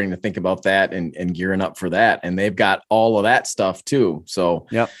already starting to think about that and gearing up for that. And they've got all of that stuff too. So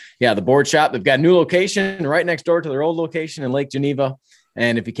the board shop, they've got a new location right next door to their old location in Lake Geneva.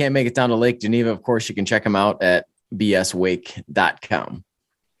 And if you can't make it down to Lake Geneva, of course, you can check them out at bswake.com.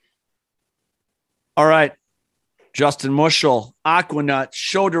 All right. Justin Mushel, Aquanaut,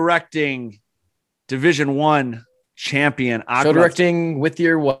 show directing, Division 1 champion. Show directing with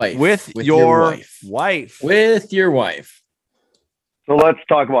your wife. With your wife. With your wife. So let's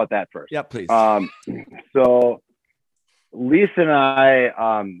talk about that first. Yeah, please. So Lisa and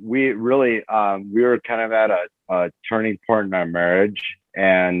I, we were kind of at a turning point in our marriage,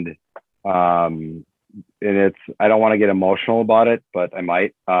 and it's, I don't want to get emotional about it, but I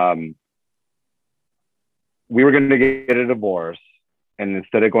might. We were going to get a divorce, And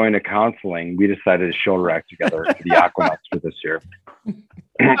instead of going to counseling, we decided to shoulder act together for the Aquanauts for this year.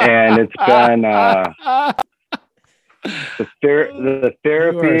 And it's been the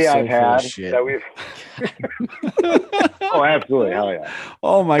therapy I've had that we've. Oh, absolutely. Hell yeah.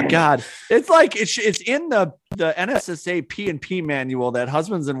 Oh my God. It's like, it's in the NSSA P&P manual that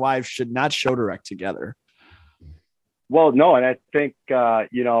husbands and wives should not shoulder act together. Well, no. And I think,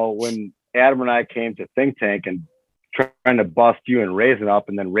 when Adam and I came to Think Tank and trying to bust you and Raisin up,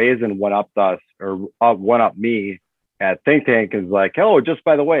 and then Raisin went up me at Think Tank, is like, oh, just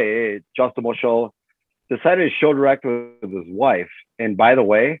by the way, hey, Justin Moschel decided to shoulder act with his wife. And by the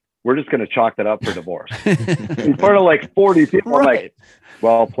way, we're just going to chalk that up for divorce. In front of like 40 people. Right. Like,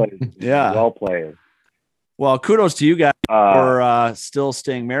 well played. Yeah. Well played. Well, kudos to you guys for still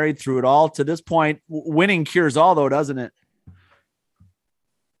staying married through it all. To this point, winning cures all, though, doesn't it?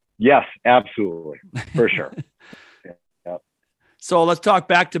 Yes, absolutely. For sure. Yep. So let's talk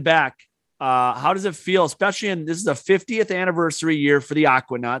back to back. How does it feel, especially this is the 50th anniversary year for the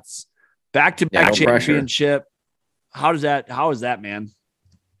Aquanuts, back to back championship? How is that, man?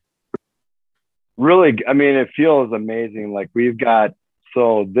 Really, I mean, it feels amazing. Like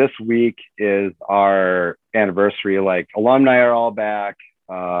so this week is our anniversary. Like alumni are all back.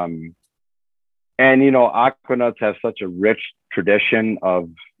 And, Aquanuts have such a rich tradition of,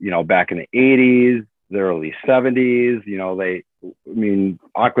 back in the 80s, the early 70s,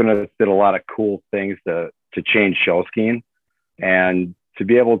 Aquanuts did a lot of cool things to change show skiing, and to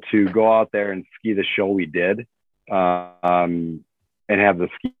be able to go out there and ski the show we did, and have the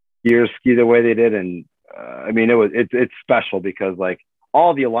skiers ski the way they did. And it's special because like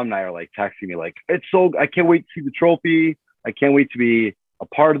all the alumni are like texting me like, I can't wait to see the trophy. I can't wait to be a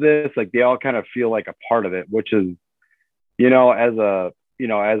part of this. Like they all kind of feel like a part of it, which is,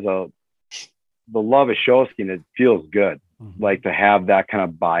 the love of show skiing, it feels good. Mm-hmm. Like to have that kind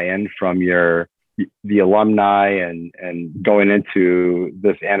of buy-in from the alumni and going into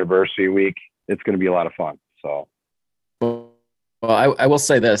this anniversary week, it's going to be a lot of fun. So. Well, I will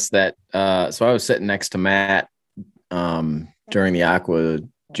say this, that so I was sitting next to Matt during the Aqua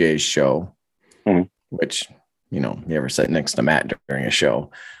Jays show, mm-hmm. which, you ever sit next to Matt during a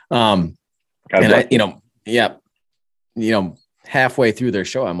show. Halfway through their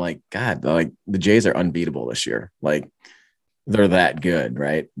show, I'm like, God, like the Jays are unbeatable this year. Like they're that good,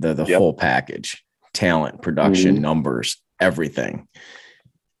 right? The whole package, talent, production, mm-hmm. numbers, everything.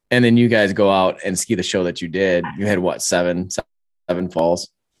 And then you guys go out and ski the show that you did. You had what, seven falls?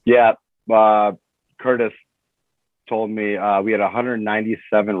 Yeah. Curtis told me we had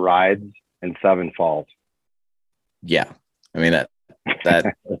 197 rides and 7 falls. Yeah. I mean,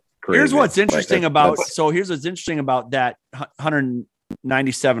 that here's what's interesting about that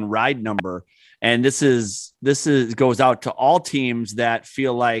 197 ride number. And this goes out to all teams that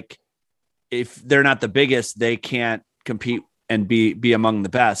feel like if they're not the biggest, they can't compete and be among the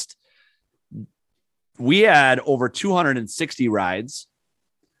best. We had over 260 rides.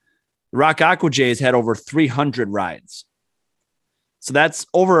 The Rock Aqua Jays had over 300 rides. So that's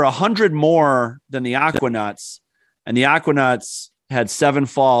over 100 more than the Aquanuts. And the Aquanuts had 7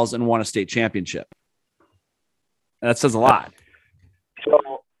 falls and won a state championship. And that says a lot.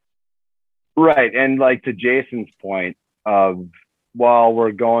 So, right. And like to Jason's point of, while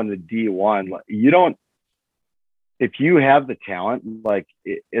we're going to D1, if you have the talent, like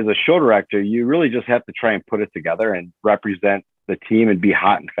as a shoulder actor, you really just have to try and put it together and represent the team and be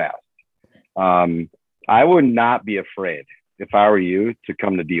hot and fast. I would not be afraid, if I were you, to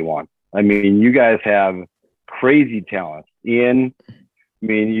come to D1. I mean, you guys have crazy talent. You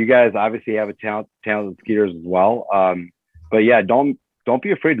guys obviously have talented skiers as well. But yeah, don't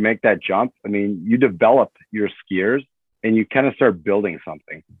be afraid to make that jump. I mean, you develop your skiers and you kind of start building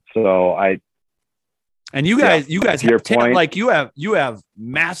something. So you guys have talent, like you have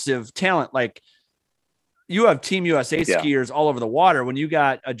massive talent. Like you have Team USA skiers all over the water. When you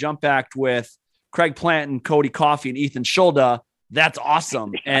got a jump act with Craig Plant and Cody Coffey and Ethan Schulda, that's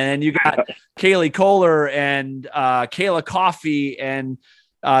awesome. And you got Kaylee Kohler and Kayla Coffey, and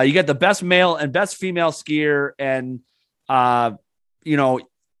you got the best male and best female skier. And,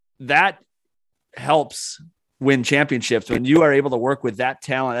 that helps win championships when you are able to work with that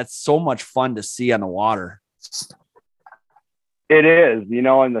talent. That's so much fun to see on the water. It is,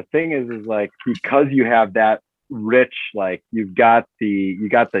 and the thing is like, because you have that rich, like you got the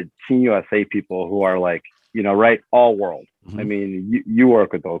Team USA people who are like, right, all world. Mm-hmm. I mean, you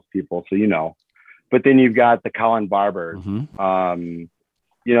work with those people, so but then you've got the Colin Barbers. Mm-hmm.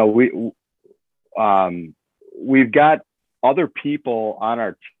 We've got other people on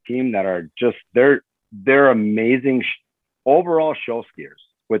our team that are just they're amazing overall show skiers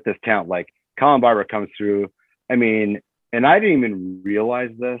with this talent. Like Colin Barber comes through. I mean, and I didn't even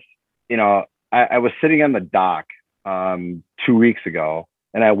realize this. You know, I was sitting on the dock 2 weeks ago,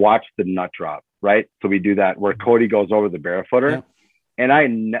 and I watched the nut drop. Right, so we do that where Cody goes over the barefooter, and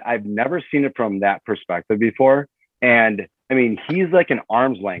I've never seen it from that perspective before. And I mean, he's like an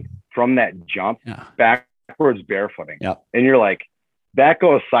arm's length from that jump backwards barefooting, and you're like, that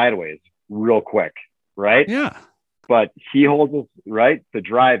goes sideways real quick, right? Yeah. But he holds us right. The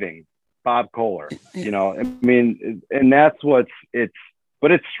driving, Bob Kohler, you know, I mean, and that's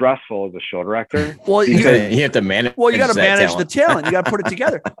but it's stressful as a show director. Well, you have to manage. Well, you got to manage the talent. You got to put it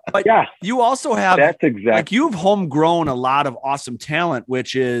together. But you also have like you've homegrown a lot of awesome talent,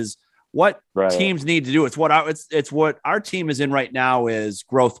 which is what teams need to do. It's what our team is in right now is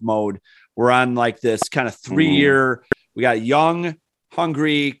growth mode. We're on like this kind of 3-year. We got a young,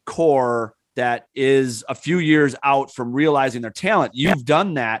 hungry core that is a few years out from realizing their talent. You've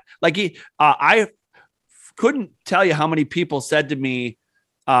done that. Like I couldn't tell you how many people said to me,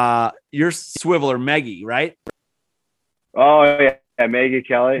 you're Swiveler Maggie, right? Oh yeah, Maggie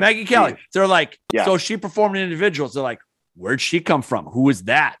Kelly. Jeez. They're like, so she performed in individuals. They're like, where'd she come from? Who is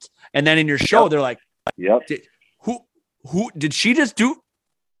that? And then in your show, they're like, who did she just do?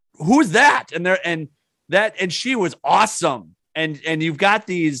 Who is that? And she was awesome. And you've got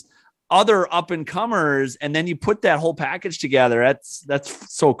these other up and comers, and then you put that whole package together.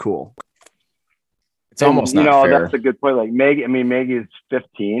 That's so cool. It's almost not fair. That's a good point. Like Maggie is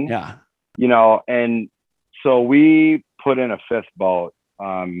 15. Yeah. You know, and so we put in a fifth boat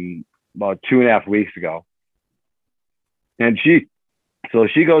about 2.5 weeks ago. And she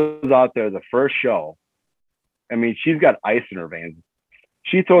goes out there the first show. I mean, she's got ice in her veins.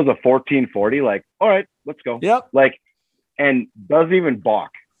 She throws a 1440, like, all right, let's go. Yep. Like, and doesn't even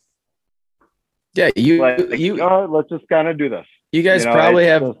balk. Yeah, all right, let's just kind of do this. You guys probably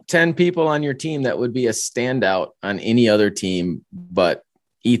have 10 people on your team that would be a standout on any other team, but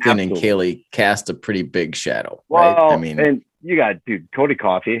Ethan and Kaylee cast a pretty big shadow. Well, right? I mean, and you got Cody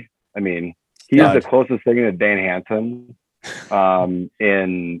Coffey. I mean, he's the closest thing to Dan Hansen. I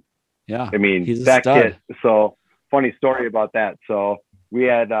mean, he's that kid. So funny story about that. So we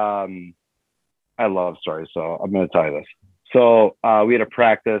had, I love stories, so I'm going to tell you this. So we had a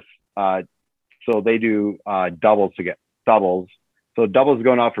practice. So they do doubles to get doubles. So doubles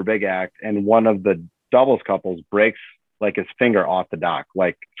going out for big act, and one of the doubles couples breaks like his finger off the dock,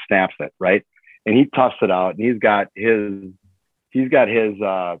 like snaps it, right? And he toughs it out, and he's got his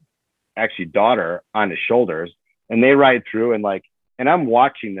actually daughter on his shoulders, and they ride through, and I'm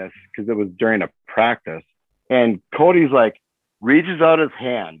watching this because it was during a practice, and Cody's like reaches out his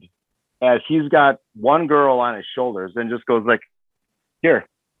hand as he's got one girl on his shoulders and just goes like, here,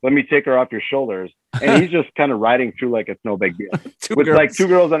 let me take her off your shoulders. And he's just kind of riding through like it's no big deal. With like two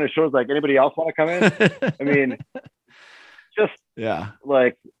girls on his shoulders, like, anybody else want to come in? I mean, just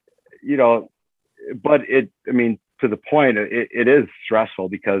like, you know, but to the point, it is stressful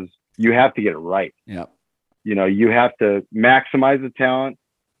because you have to get it right. Yeah. You know, you have to maximize the talent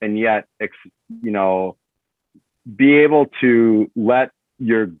and yet, be able to let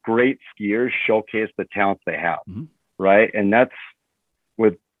your great skiers showcase the talents they have. Mm-hmm. Right. And that's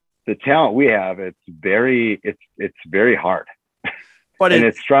with the talent we have. It's very hard, but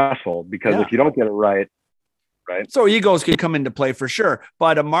it's stressful because if you don't get it right. So egos can come into play for sure.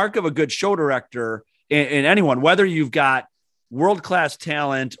 But a mark of a good show director in anyone, whether you've got world-class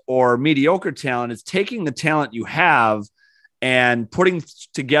talent or mediocre talent, is taking the talent you have and putting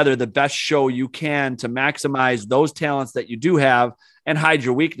together the best show you can to maximize those talents that you do have and hide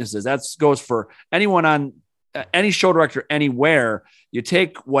your weaknesses. That goes for anyone on any show director anywhere. You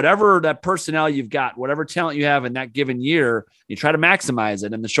take whatever that personnel you've got, whatever talent you have in that given year, you try to maximize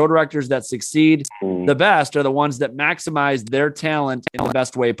it. And the show directors that succeed the best are the ones that maximize their talent in the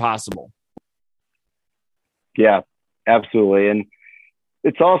best way possible. Yeah, absolutely. And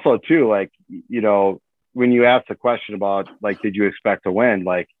it's also too, like, you know, when you ask the question about like, did you expect to win?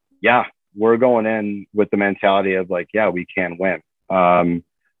 Like, yeah, we're going in with the mentality of like, yeah, we can win.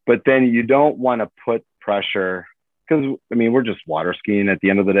 But then you don't want to put pressure, because I mean, we're just water skiing at the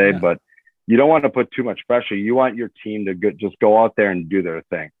end of the day, but you don't want to put too much pressure. You want your team to just go out there and do their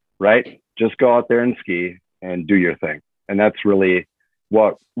thing, right? Just go out there and ski and do your thing. And that's really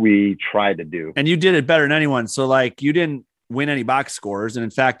what we try to do. And you did it better than anyone. So like, you didn't win any box scores. And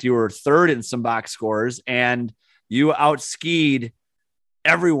in fact, you were third in some box scores, and you out-skied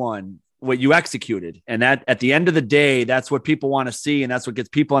everyone what you executed. And that at the end of the day, that's what people want to see. And that's what gets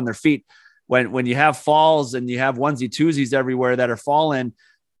people on their feet. When you have falls and you have onesie twosies everywhere that are falling,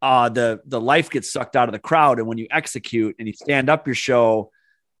 the life gets sucked out of the crowd. And when you execute and you stand up your show,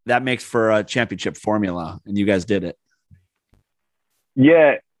 that makes for a championship formula. And you guys did it.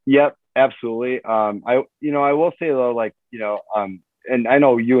 Yeah. Yep. Absolutely. I will say though, like, and I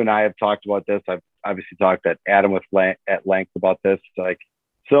know you and I have talked about this. I've obviously talked at Adam at length about this. Like,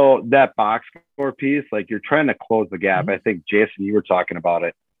 so that box score piece, like you're trying to close the gap. I think Jason, you were talking about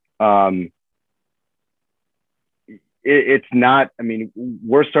it. It's not, I mean,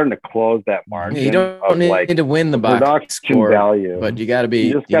 we're starting to close that margin. You don't need to win the box score value, but you got to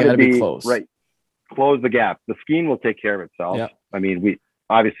be close. Right. Close the gap. The scheme will take care of itself. Yep. I mean, we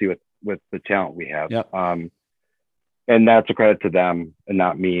obviously with the talent we have, yep. And that's a credit to them and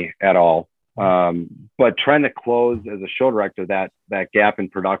not me at all. But trying to close as a show director, that gap in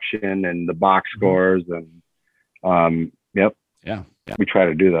production and the box scores and, yep. Yeah. We try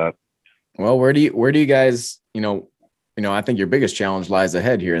to do that. Well, where do you guys, I think your biggest challenge lies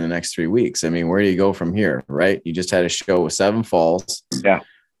ahead here in the next 3 weeks. I mean, where do you go from here? Right. You just had a show with 7 falls. Yeah.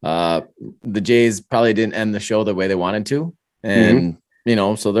 The Jays probably didn't end the show the way they wanted to. And,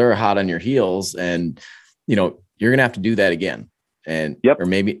 so they're hot on your heels and, you're going to have to do that again and, or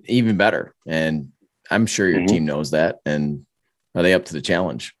maybe even better. And I'm sure your team knows that. And are they up to the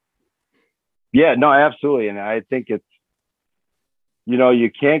challenge? Yeah, no, absolutely. And I think it's,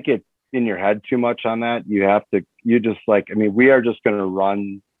 you can't get in your head too much on that. You have to, we are just going to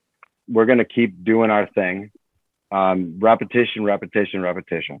run. We're going to keep doing our thing. Repetition.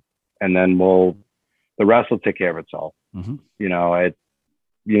 And then the rest will take care of itself.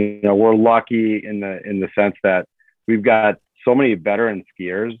 We're lucky in the sense that we've got so many veteran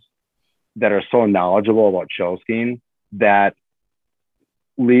skiers that are so knowledgeable about show skiing that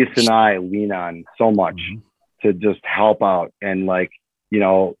Lisa and I lean on so much to just help out and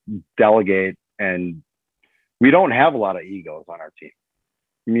delegate. And we don't have a lot of egos on our team.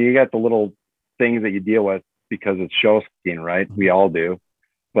 I mean, you got the little things that you deal with because it's show skiing, right? We all do.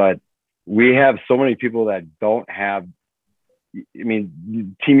 But we have so many people that don't have,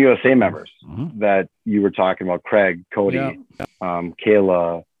 Team USA members that you were talking about, Craig, Cody,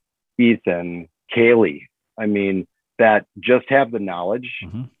 Kayla, Ethan, Kaylee. That just have the knowledge.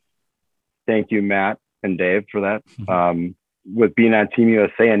 Thank you, Matt and Dave, for that. With being on Team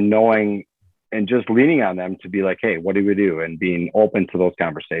USA and knowing and just leaning on them to be like, hey, what do we do? And being open to those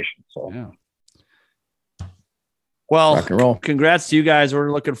conversations. So, Well, rock and roll. Congrats to you guys.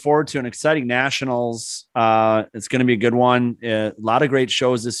 We're looking forward to an exciting nationals. It's going to be a good one. A lot of great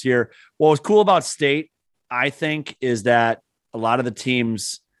shows this year. What was cool about state, I think, is that a lot of the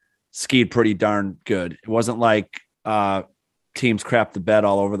teams skied pretty darn good. It wasn't like teams crapped the bed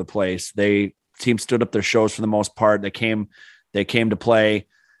all over the place. Teams stood up their shows for the most part. They came to play.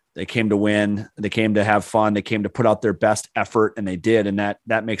 They came to win. They came to have fun. They came to put out their best effort, and they did. And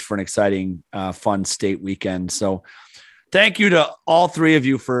that makes for an exciting, fun state weekend. So thank you to all 3 of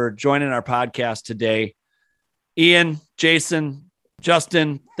you for joining our podcast today. Ian, Jason,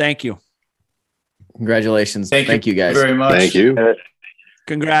 Justin, thank you. Congratulations. Thank you guys very much. Thank you.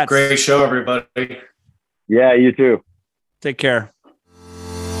 Congrats. Great show, everybody. Yeah, you too. Take care.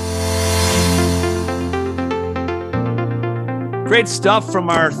 Great stuff from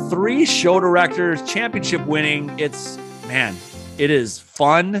our 3 show directors, championship winning. It is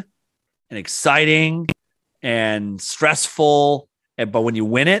fun and exciting and stressful. But when you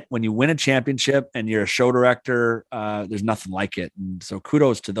win a championship and you're a show director, there's nothing like it. And so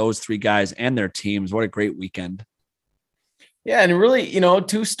kudos to those 3 guys and their teams. What a great weekend. Yeah. And really,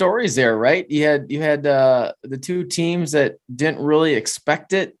 2 stories there, right? You had the 2 teams that didn't really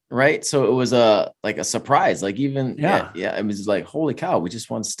expect it. Right. So it was a surprise, like even, it was like, holy cow, we just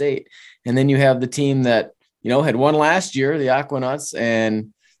won state. And then you have the team that, had won last year, the Aquanuts,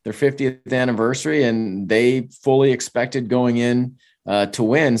 and their 50th anniversary, and they fully expected going in to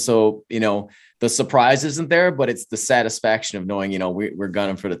win. So, the surprise isn't there, but it's the satisfaction of knowing, we're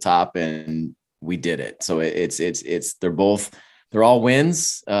gunning for the top and we did it. So they're all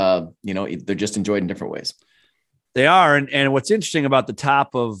wins. They're just enjoyed in different ways. They are. And what's interesting about the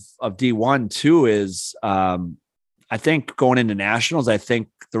top of D1 too is I think going into nationals, I think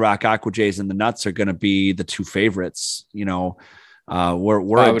the Rock Aqua Jays and the Nuts are going to be the 2 favorites. We're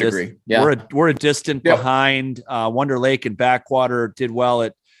a distant behind. Wonder Lake and Backwater did well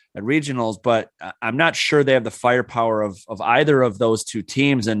at regionals, but I'm not sure they have the firepower of either of those 2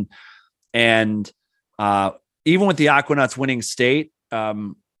 teams. And even with the Aquanuts winning state,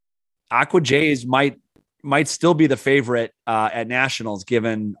 Aqua Jays might still be the favorite at nationals,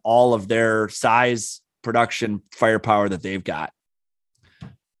 given all of their size, production, firepower that they've got.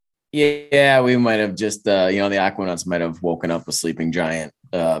 Yeah, we might have just, the Aquanuts might have woken up a sleeping giant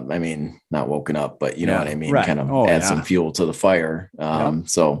I mean, not woken up, but you know what I mean? Right. Kind of add some fuel to the fire.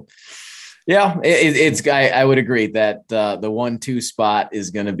 So yeah, I would agree that the 1-2 spot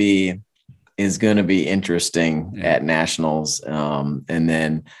is going to be interesting at nationals. And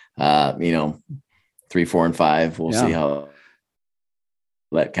then, 3, 4, and 5, we'll see how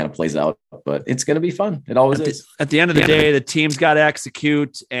that kind of plays out, but it's going to be fun. It always is. At the end of the day, the team's got to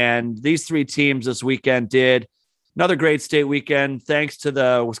execute. And these 3 teams this weekend did. Another great state weekend. Thanks to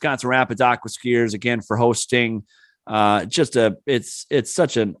the Wisconsin Rapids Aqua Skiers again for hosting. It's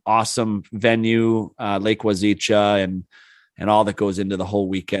such an awesome venue, Lake Wazicha, and all that goes into the whole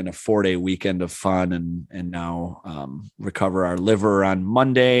weekend, a 4-day weekend of fun, and now recover our liver on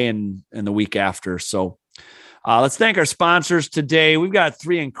Monday and the week after. So let's thank our sponsors today. We've got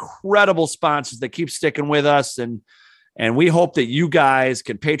 3 incredible sponsors that keep sticking with us, and we hope that you guys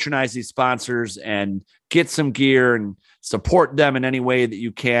can patronize these sponsors and get some gear and support them in any way that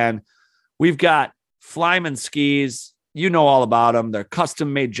you can. We've got Flyman Skis. You know all about them. They're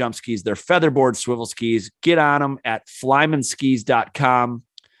custom-made jump skis. They're featherboard swivel skis. Get on them at flymanskis.com.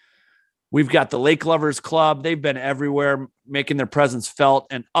 We've got the Lake Lovers Club. They've been everywhere, making their presence felt.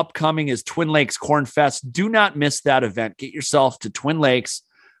 And upcoming is Twin Lakes Corn Fest. Do not miss that event. Get yourself to Twin Lakes.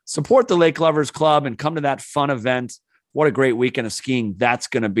 Support the Lake Lovers Club and come to that fun event. What a great weekend of skiing that's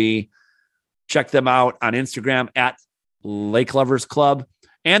going to be. Check them out on Instagram at Lake Lovers Club.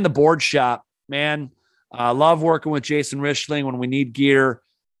 And the Board Shop. Man, I love working with Jason Richling when we need gear.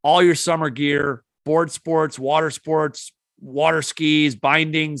 All your summer gear, board sports, water skis,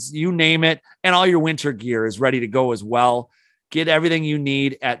 bindings, you name it. And all your winter gear is ready to go as well. Get everything you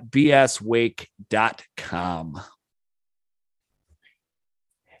need at bswake.com.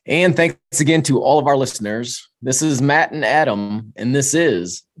 And thanks again to all of our listeners. This is Matt and Adam, and this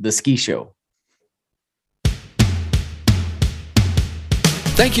is The Ski Show.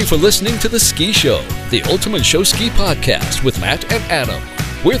 Thank you for listening to The Ski Show, the Ultimate Show Ski podcast with Matt and Adam.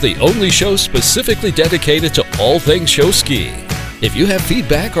 We're the only show specifically dedicated to all things show skiing. If you have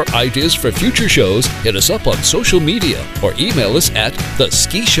feedback or ideas for future shows, hit us up on social media or email us at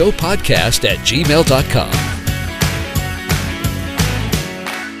theskishowpodcast@gmail.com.